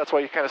little bit. That's why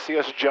you kind of see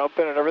us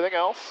jumping and everything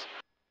else.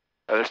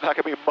 And there's not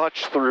going to be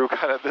much through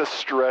kind of this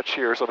stretch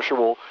here, so I'm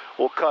sure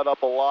we'll cut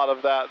up a lot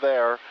of that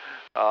there.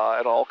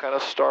 And I'll kind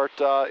of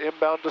start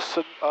inbound to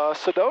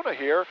Sedona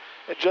here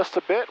in just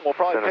a bit. We'll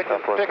probably pick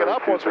it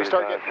up once we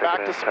start getting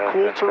back to some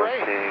cool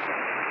terrain.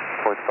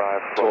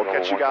 So we'll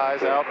catch you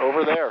guys out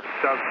over there.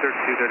 South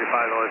 3235,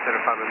 LA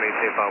Center, 5 and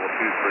maintain final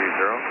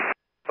 230.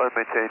 5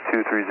 maintain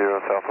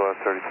 230,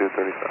 Southwest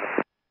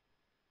 3235.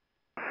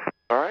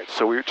 All right,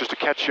 so just to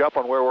catch you up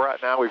on where we're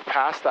at now, we've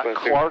passed that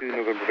Clark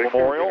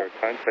Memorial.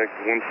 Contact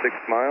 16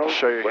 miles. I'll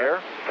show you here.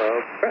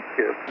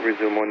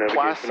 Resume on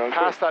navigation.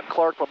 Past that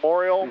Clark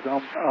Memorial.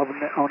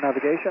 On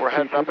navigation. We're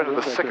heading up into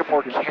the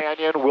Sycamore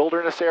Canyon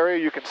Wilderness area.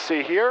 You can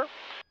see here.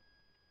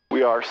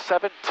 We are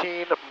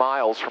 17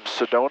 miles from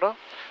Sedona.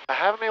 I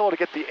haven't been able to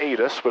get the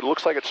ATIS, but it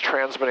looks like it's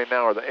transmitting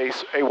now, or the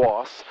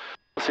AWAS.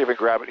 Let's see if we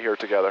can grab it here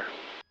together.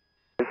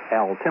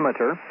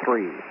 Altimeter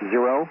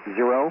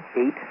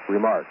 3008,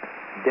 remark.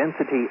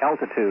 Density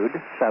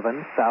altitude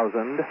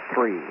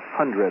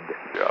 7,300.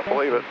 Yeah, I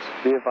believe it.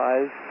 Be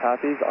advised,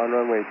 copies on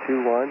runway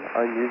 21,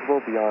 unusable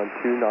beyond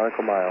 2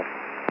 nautical miles.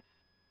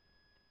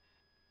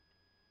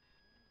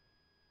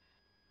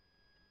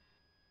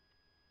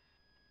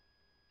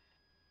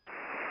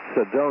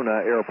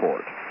 Sedona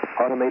Airport.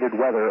 Automated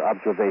weather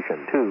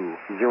observation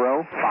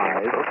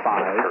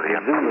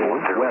 2055 Zulu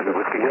weather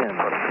wind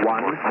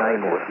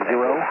 190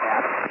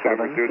 at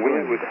 7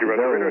 wind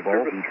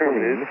variable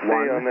between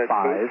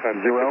 150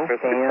 and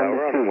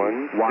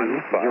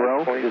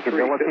 210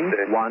 visibility 10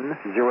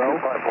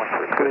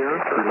 clear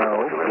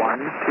below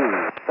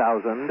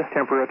 12,000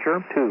 temperature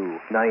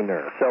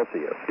 29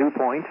 Celsius dew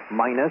point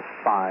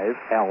 -5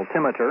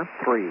 altimeter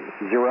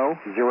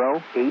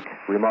 3008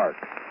 remark.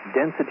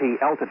 Density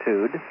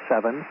altitude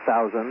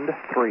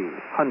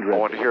 7,300. I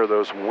want to hear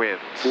those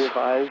winds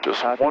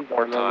just one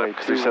more time,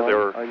 because they said they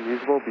were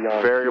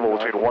variable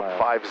between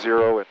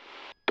 150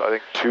 and I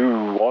think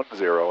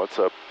 210. It's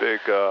a big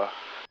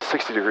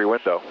 60-degree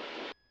window.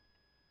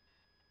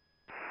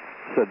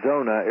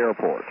 Sedona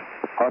Airport.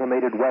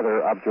 Automated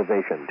weather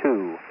observation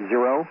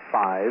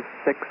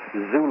 2056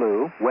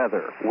 Zulu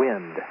weather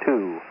wind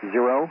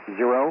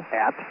 200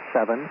 at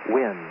 7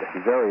 wind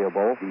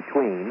variable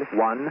between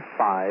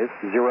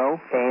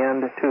 150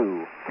 and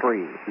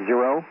 230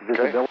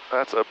 visibility. Okay,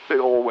 that's a big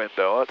old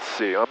window. Let's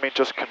see. Let me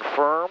just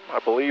confirm. I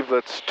believe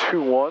that's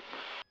 21.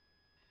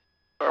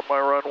 Are my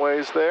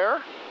runways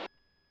there?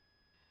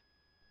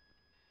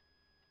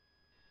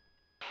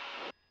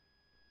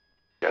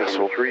 Yeah,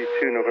 so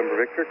 32 November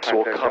Victor. So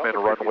we'll come in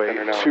runway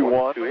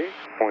 21,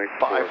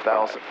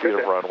 5,000 feet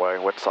of runway.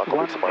 Windsock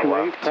will be to my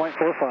left.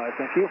 128.45,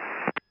 thank you.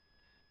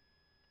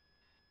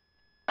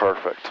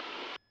 Perfect.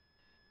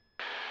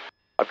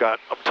 I'm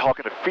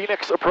talking to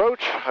Phoenix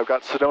approach. I've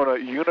got Sedona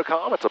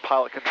Unicom. It's a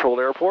pilot-controlled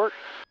airport.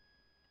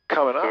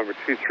 Coming up. November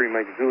 23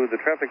 Mike Zulu. The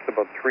traffic's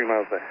about 3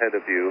 miles ahead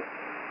of you.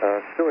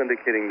 Still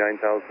indicating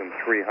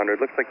 9,300.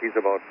 Looks like he's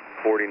about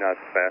 40 knots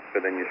faster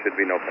than you should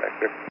be. No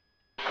factor.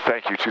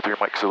 Thank you, 23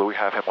 Mike Zulu. We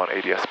have him on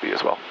ADSB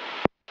as well.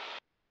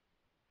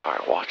 All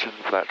right, watching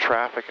for that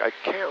traffic. I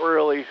can't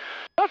really,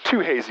 not too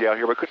hazy out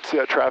here, but couldn't see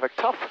that traffic.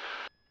 Tough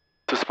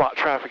to spot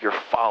traffic you're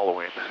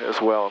following as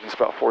well. And he's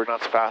about 40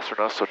 knots faster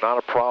than us, so not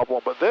a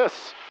problem. But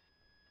this,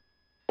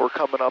 we're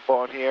coming up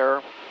on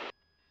here,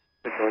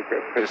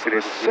 is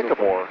the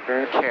Sycamore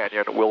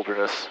Canyon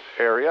Wilderness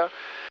area.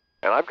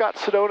 And I've got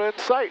Sedona in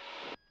sight.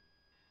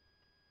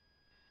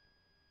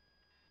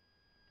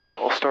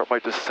 I'll start my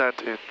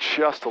descent in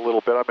just a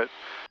little bit. I'm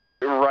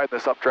riding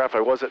this updraft.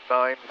 I was at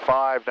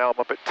 9.5, now I'm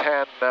up at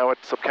 10. Now I'm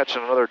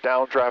catching another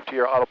downdraft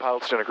here.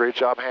 Autopilot's doing a great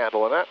job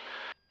handling it.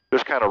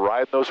 Just kind of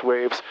riding those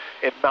waves.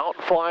 In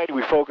mountain flying,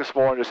 we focus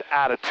more on just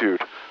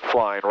attitude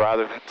flying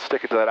rather than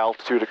sticking to that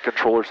altitude, and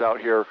controllers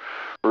out here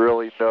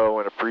really know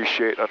and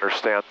appreciate and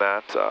understand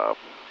that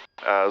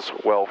as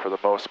well for the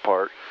most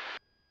part.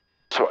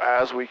 So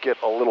as we get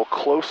a little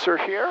closer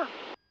here,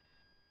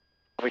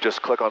 let me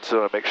just click on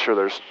Sedona to make sure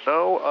there's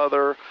no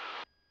other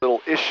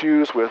little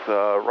issues with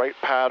right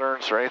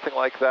patterns or anything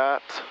like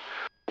that.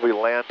 We'll be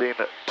landing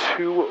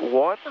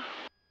 2-1.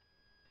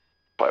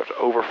 I have to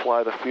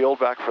overfly the field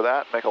back for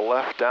that, make a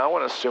left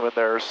downwind, assuming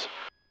there's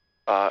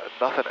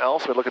nothing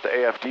else. We look at the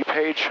AFD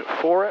page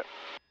for it.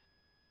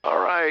 All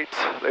right,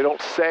 they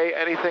don't say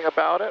anything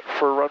about it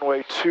for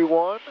runway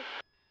 21.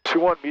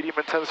 21, medium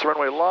intensity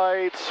runway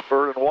lights,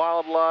 bird and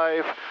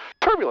wildlife.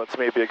 Turbulence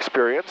may be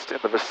experienced in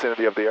the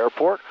vicinity of the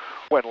airport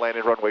when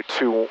landing runway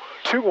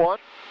 21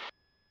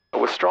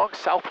 with strong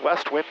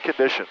southwest wind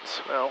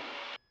conditions. Well,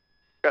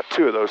 got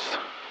two of the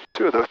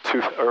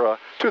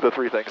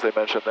three things they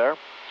mentioned there.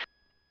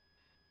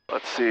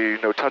 Let's see,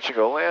 no touch and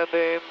go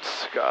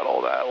landings, got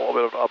all that, a little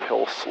bit of an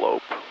uphill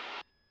slope.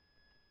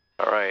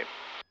 All right,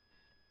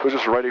 we're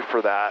just ready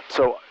for that.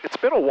 So it's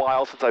been a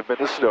while since I've been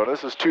to Sedona.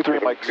 This is 23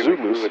 Mike Zulu.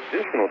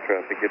 Additional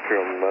traffic at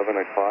your 11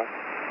 o'clock,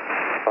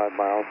 5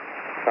 miles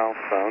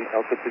southbound.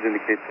 Altitude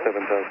indicates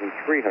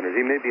 7,300.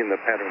 He may be in the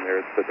pattern there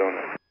at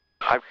Sedona.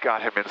 I've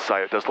got him in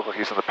sight. It does look like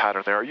he's in the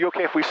pattern there. Are you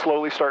okay if we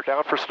slowly start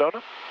down for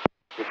Sedona?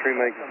 23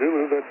 Mike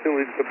Zulu, that's the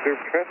only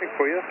observed traffic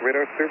for you.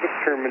 Radar service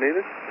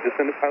terminated.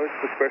 Descend at pilot's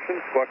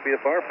discretion. Squawk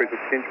VFR.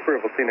 Frequency change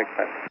approval. See you next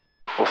time.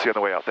 We'll see you on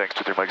the way out. Thanks,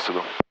 23 Mike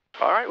Zulu.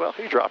 All right, well,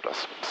 he dropped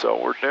us. So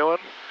we're doing,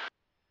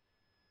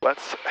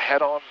 let's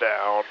head on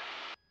down.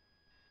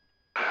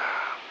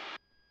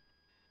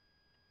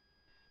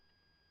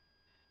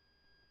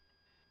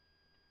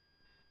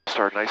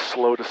 Start a nice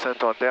slow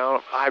descent on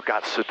down. I've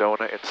got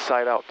Sedona in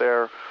sight out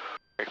there.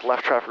 Make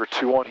left traffic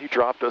 21. He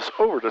dropped us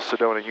over to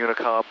Sedona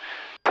Unicom.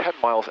 10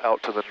 miles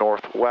out to the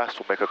northwest.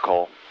 We'll make a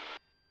call.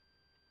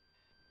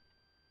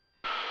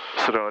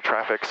 Sedona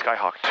traffic,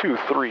 Skyhawk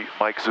 23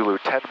 Mike Zulu,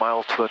 10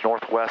 miles to the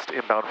northwest,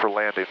 inbound for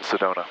landing,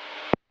 Sedona.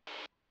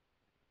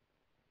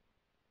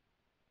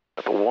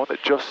 The one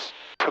that just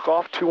took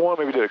off 2-1,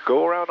 maybe did a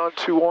go around on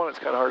 2-1, it's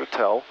kind of hard to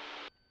tell.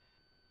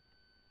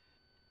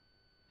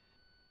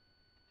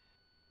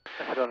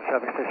 Sedona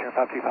traffic station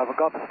 525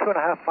 Golf is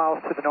 2.5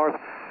 miles to the north,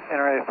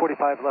 NRA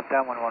 45 left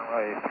downwind,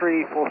 runway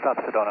 3, full stop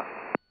Sedona.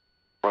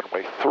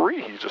 Runway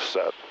 3, he just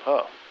said,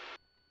 huh.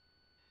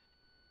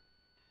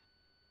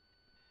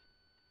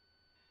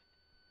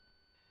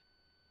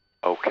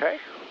 Okay.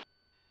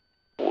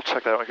 We'll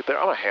check that out when we get there.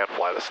 I'm going to hand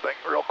fly this thing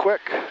real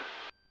quick.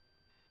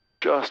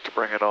 Just to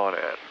bring it on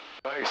in.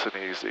 Nice and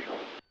easy.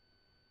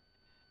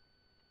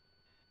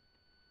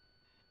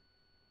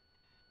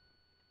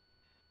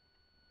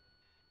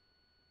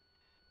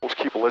 We'll just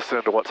keep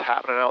listening to what's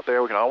happening out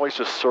there. We can always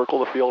just circle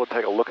the field and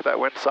take a look at that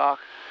windsock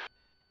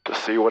to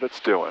see what it's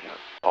doing.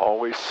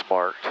 Always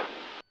smart.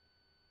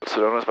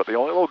 Sedona's about the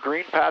only little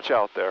green patch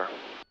out there.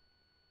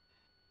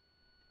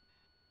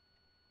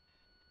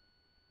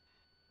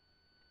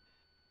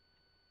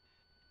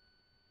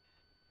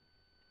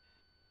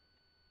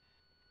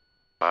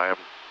 I am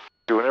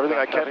doing everything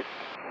I can.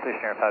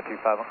 Stationary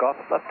 525 on Golf,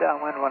 left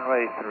downwind,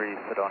 runway 3,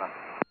 Sedona.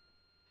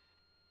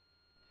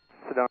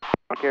 Sedona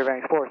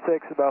Caravan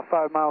 46, about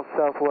 5 miles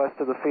southwest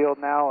of the field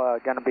now.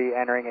 Going to be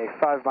entering a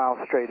 5 mile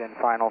straight in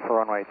final for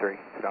runway 3,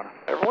 Sedona.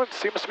 Everyone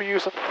seems to be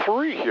using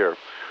 3 here.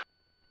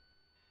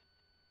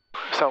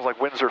 Sounds like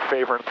winds are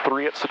favoring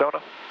 3 at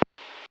Sedona.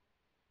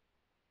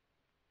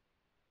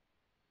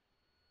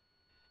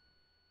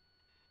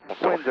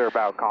 Winds are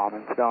about calm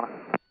in Sedona.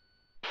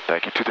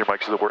 Thank you, 23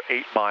 Mike. So we're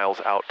 8 miles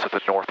out to the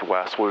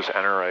northwest. We'll just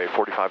enter a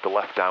 45 to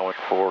left downwind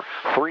for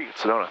 3 at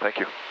Sedona. Thank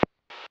you.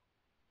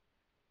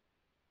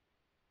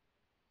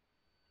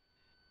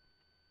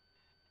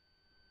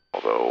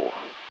 Although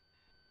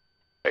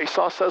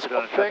ASOS says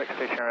one thing.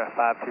 Station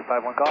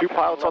 5251 Golf. 2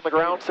 pilots on the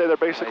ground say they're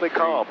basically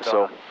calm.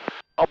 So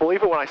I'll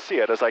believe it when I see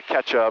it as I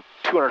catch a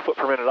 200 foot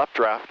per minute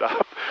updraft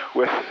up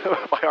with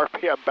my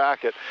RPM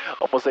back at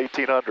almost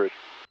 1800.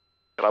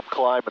 And I'm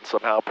climbing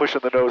somehow,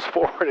 pushing the nose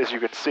forward, as you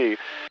can see,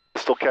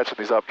 still catching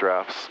these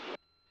updrafts.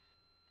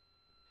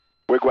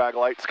 Wigwag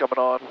lights coming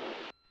on.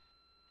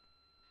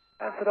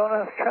 And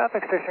Sedona,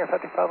 traffic, station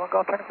 551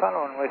 Golf, turning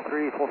final, runway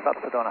 3, full stop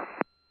Sedona.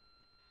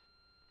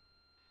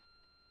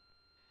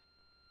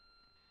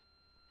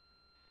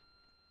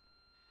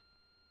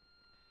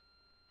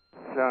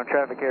 Sedona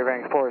traffic,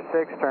 Caravan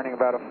 46, turning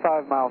about a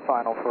 5 mile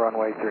final for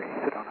runway 3,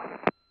 Sedona.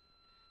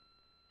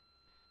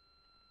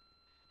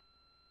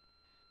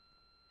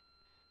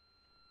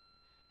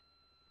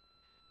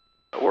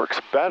 It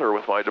works better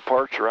with my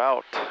departure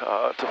out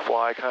to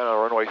fly kind of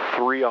runway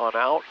 3 on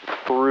out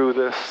through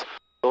this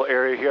little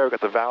area here. I've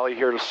got the valley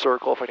here to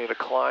circle if I need to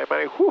climb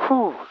any.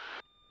 Woohoo!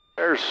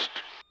 There's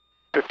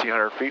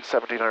 1,500 feet,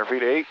 1,700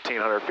 feet,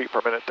 1,800 feet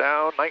per minute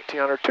down,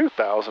 1,900,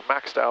 2,000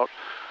 maxed out,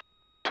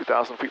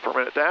 2,000 feet per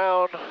minute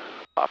down,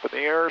 top in the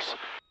ears.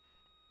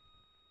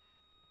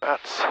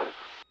 That's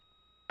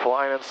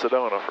flying in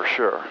Sedona for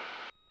sure.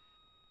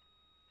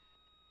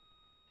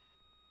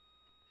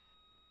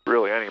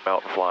 Really any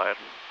mountain flying.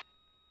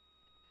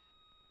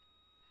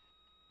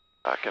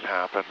 That can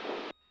happen.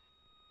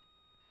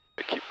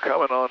 They keep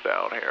coming on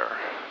down here.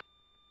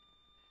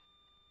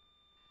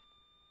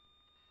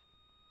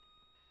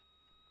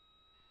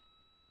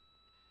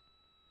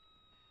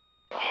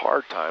 A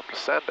hard time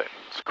descending,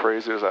 as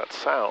crazy as that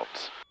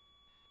sounds.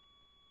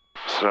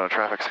 Sedona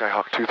traffic,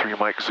 Skyhawk 23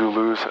 Mike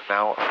Zulus,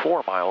 now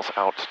 4 miles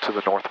out to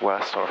the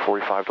northwest on a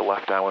 45 to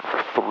left downwind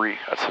for 3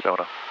 at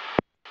Sedona.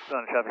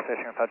 Sedona traffic,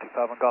 station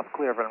 525 Golf,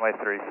 clear of runway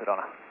 3,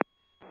 Sedona.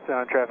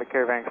 Sedona traffic,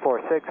 Caravan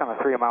 46 on a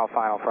 3 mile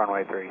final for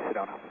runway 3,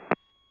 Sedona.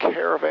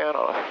 Caravan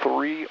on a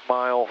 3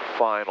 mile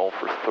final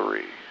for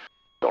 3.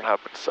 Don't have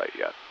them in sight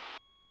yet.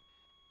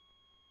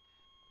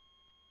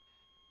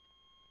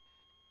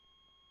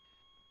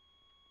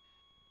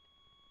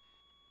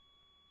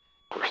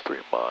 First 3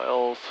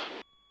 miles.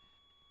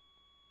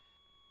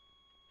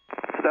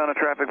 Sedona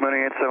traffic,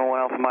 Mooney 87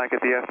 Alpha Mike at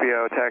the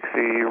FBO,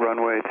 taxi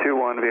runway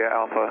 21 via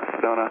Alpha,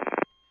 Sedona.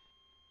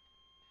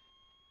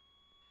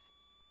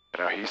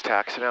 Now he's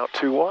taxiing out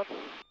 2-1.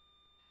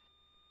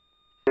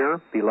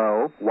 Here,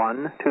 below,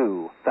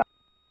 1-2.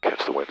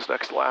 Catch the wind's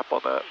next lap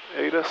on that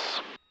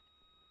ATIS.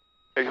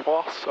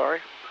 AWOS, sorry.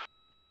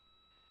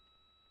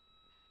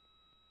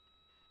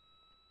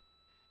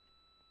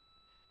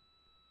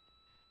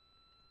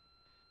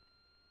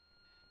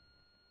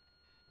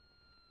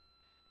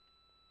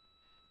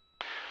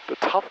 The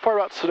tough part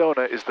about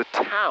Sedona is the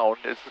town,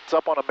 it's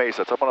up on a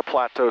mesa, it's up on a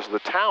plateau, so the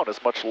town is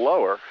much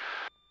lower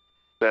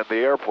than the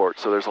airport,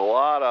 so there's a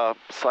lot of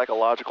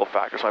psychological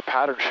factors. My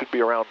pattern should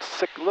be around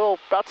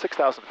about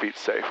 6,000 feet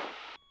safe.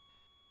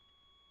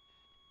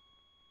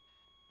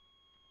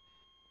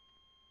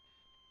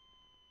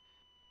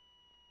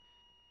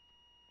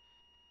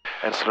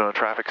 And Sedona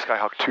traffic,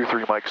 Skyhawk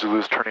 23 Mike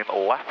Zulus turning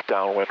left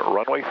downwind,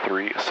 runway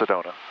 3,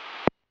 Sedona.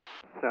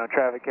 Sedona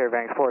traffic,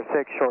 Caravan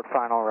 46, short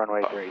final,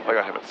 runway 3. I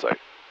got him in sight.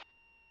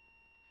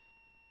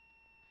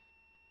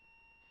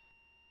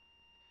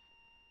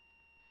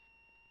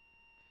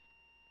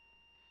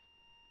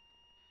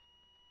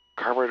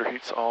 Carburetor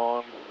heat's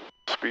on,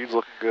 speed's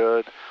looking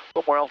good. A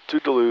little more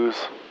altitude to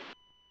lose.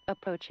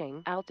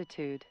 Approaching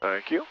altitude.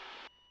 Thank you.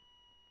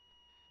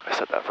 I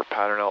set that for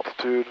pattern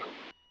altitude.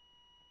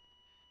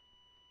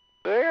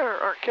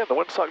 There, aren't kidding. The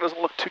windsock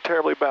doesn't look too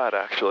terribly bad,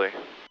 actually.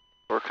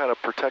 We're kind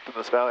of protecting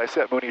this valley. I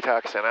see that Mooney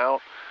taxiing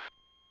out.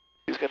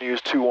 He's going to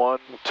use 2-1.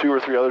 2 or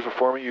 3 others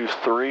before me use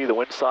 3. The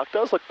windsock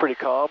does look pretty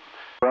calm.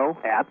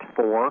 At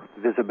 4,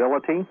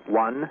 visibility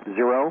 10.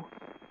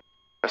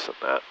 Missing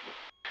that.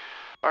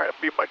 All right,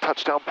 beat my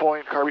touchdown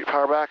point, carb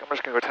power back. I'm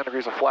just going to go 10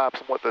 degrees of flaps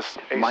and let this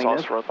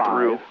ASOS run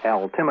through.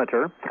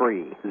 Altimeter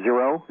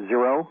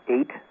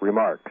 3008.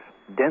 Remarks.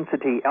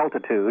 Density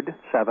altitude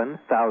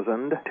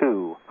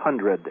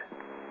 7,200.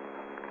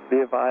 Be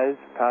advised,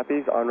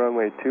 copies on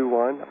runway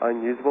 21,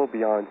 unusable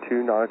beyond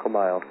 2 nautical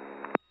miles.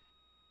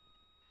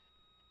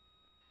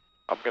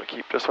 I'm going to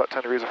keep just about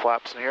 10 degrees of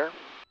flaps in here.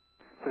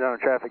 Sedona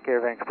traffic,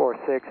 Caravan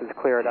 46 is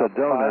cleared out.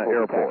 Sedona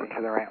Airport.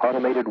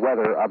 Automated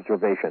weather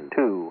observation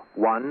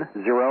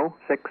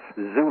 2106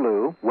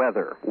 Zulu.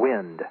 Weather.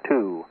 Wind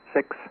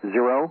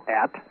 260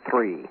 at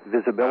 3.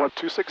 Visibility.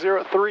 260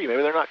 at 3.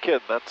 Maybe they're not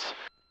kidding.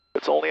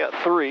 It's only at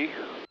 3.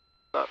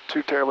 Not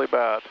too terribly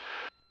bad.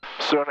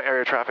 Sedona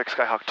area traffic,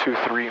 Skyhawk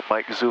 23,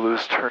 Mike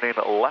Zulu's turning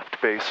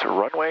left base,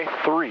 runway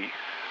 3,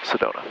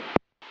 Sedona.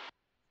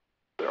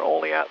 They're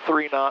only at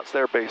 3 knots,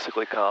 they're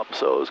basically calm,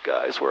 so those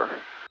guys were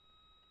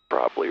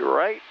probably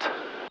right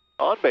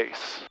on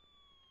base.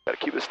 Gotta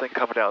keep this thing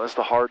coming down, this is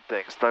the hard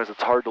thing. Sometimes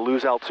it's hard to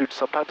lose altitude,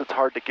 sometimes it's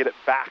hard to get it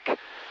back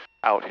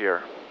out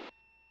here.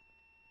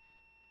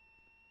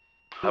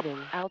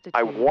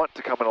 I want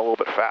to come in a little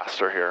bit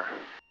faster here.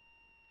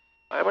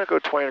 I'm going to go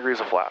 20 degrees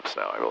of flaps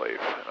now, I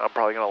believe. I'm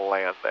probably going to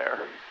land there.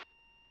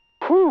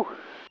 Whew!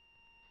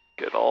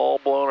 Getting all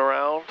blown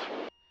around.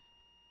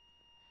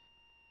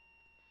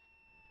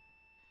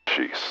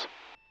 Jeez.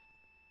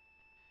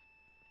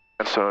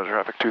 And Sedona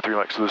traffic 23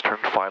 Mike Zulu's turn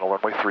final,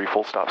 runway 3,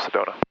 full stop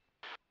Sedona.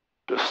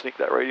 Just sneak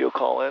that radio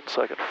call in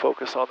so I can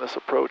focus on this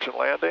approach and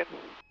landing.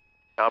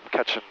 Now I'm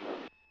catching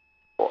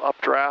little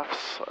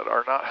updrafts that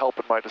are not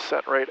helping my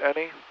descent rate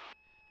any.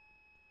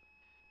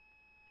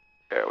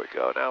 There we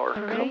go, now we're...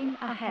 Terrain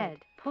ahead,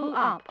 pull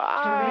up.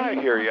 I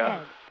hear ya.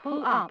 Ahead,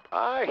 pull up.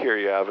 I hear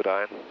you,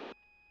 Avidine.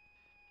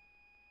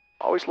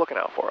 Always looking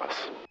out for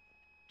us.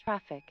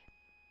 Traffic.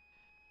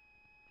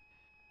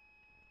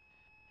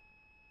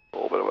 A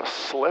little bit of a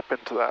slip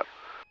into that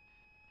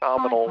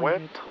nominal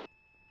wind.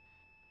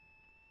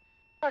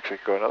 Actually,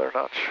 go another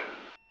notch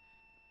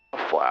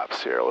of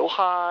flaps here. A little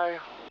high,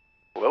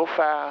 a little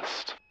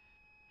fast.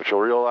 But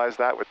you'll realize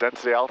that with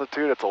density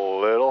altitude, it's a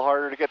little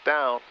harder to get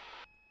down.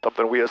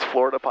 Something we as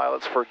Florida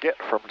pilots forget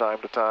from time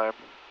to time.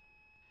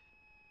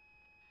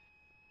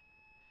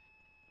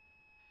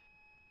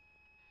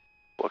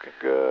 Looking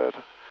good.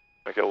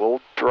 Make it a little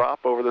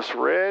drop over this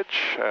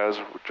ridge,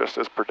 just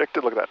as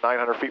predicted. Look at that,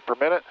 900 feet per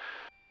minute.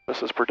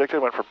 Just as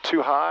predicted, went from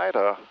too high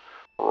to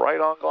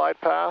right on glide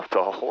path,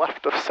 to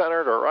left of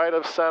center, to right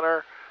of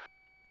center.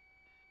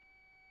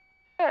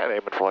 And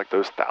aiming for like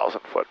those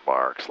 1,000-foot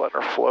marks,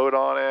 letting her float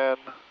on in.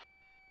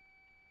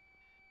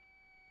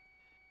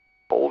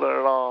 Holding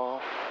it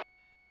off,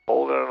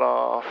 holding it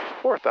off.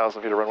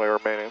 4,000 feet of runway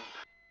remaining,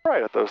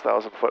 right at those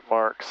 1,000-foot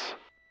marks.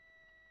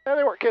 And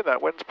they weren't kidding,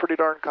 that wind's pretty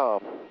darn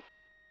calm.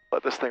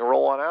 Let this thing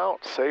roll on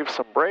out, save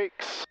some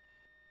brakes.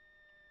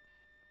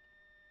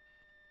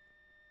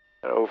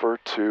 And over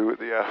to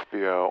the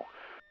FBO.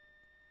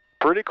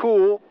 Pretty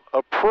cool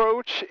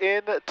approach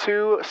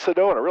into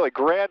Sedona, really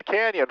Grand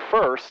Canyon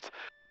first.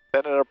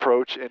 Then an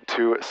approach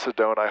into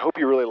Sedona. I hope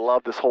you really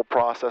love this whole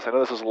process. I know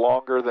this is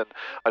longer than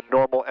a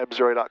normal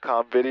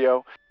MzeroA.com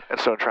video. And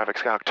Sedona traffic,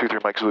 Skyhawk 23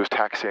 Mike Zulu's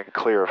taxiing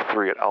clear of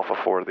 3 at Alpha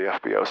 4 to the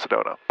FBO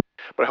Sedona.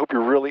 But I hope you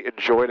really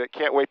enjoyed it.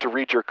 Can't wait to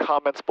read your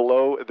comments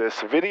below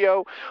this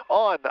video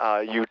on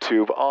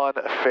YouTube, on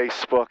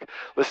Facebook.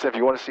 Listen, if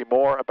you want to see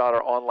more about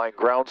our online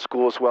ground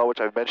school as well,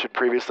 which I've mentioned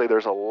previously,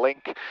 there's a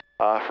link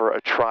for a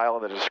trial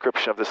in the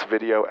description of this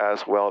video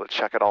as well to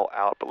check it all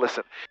out. But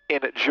listen,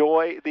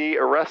 enjoy the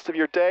rest of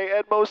your day,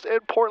 and most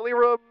importantly,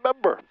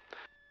 remember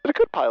that a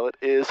good pilot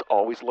is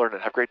always learning.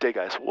 Have a great day,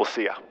 guys. We'll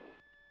see ya.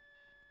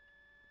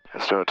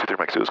 Sedona 23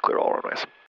 Mike Zulu's clear all runways.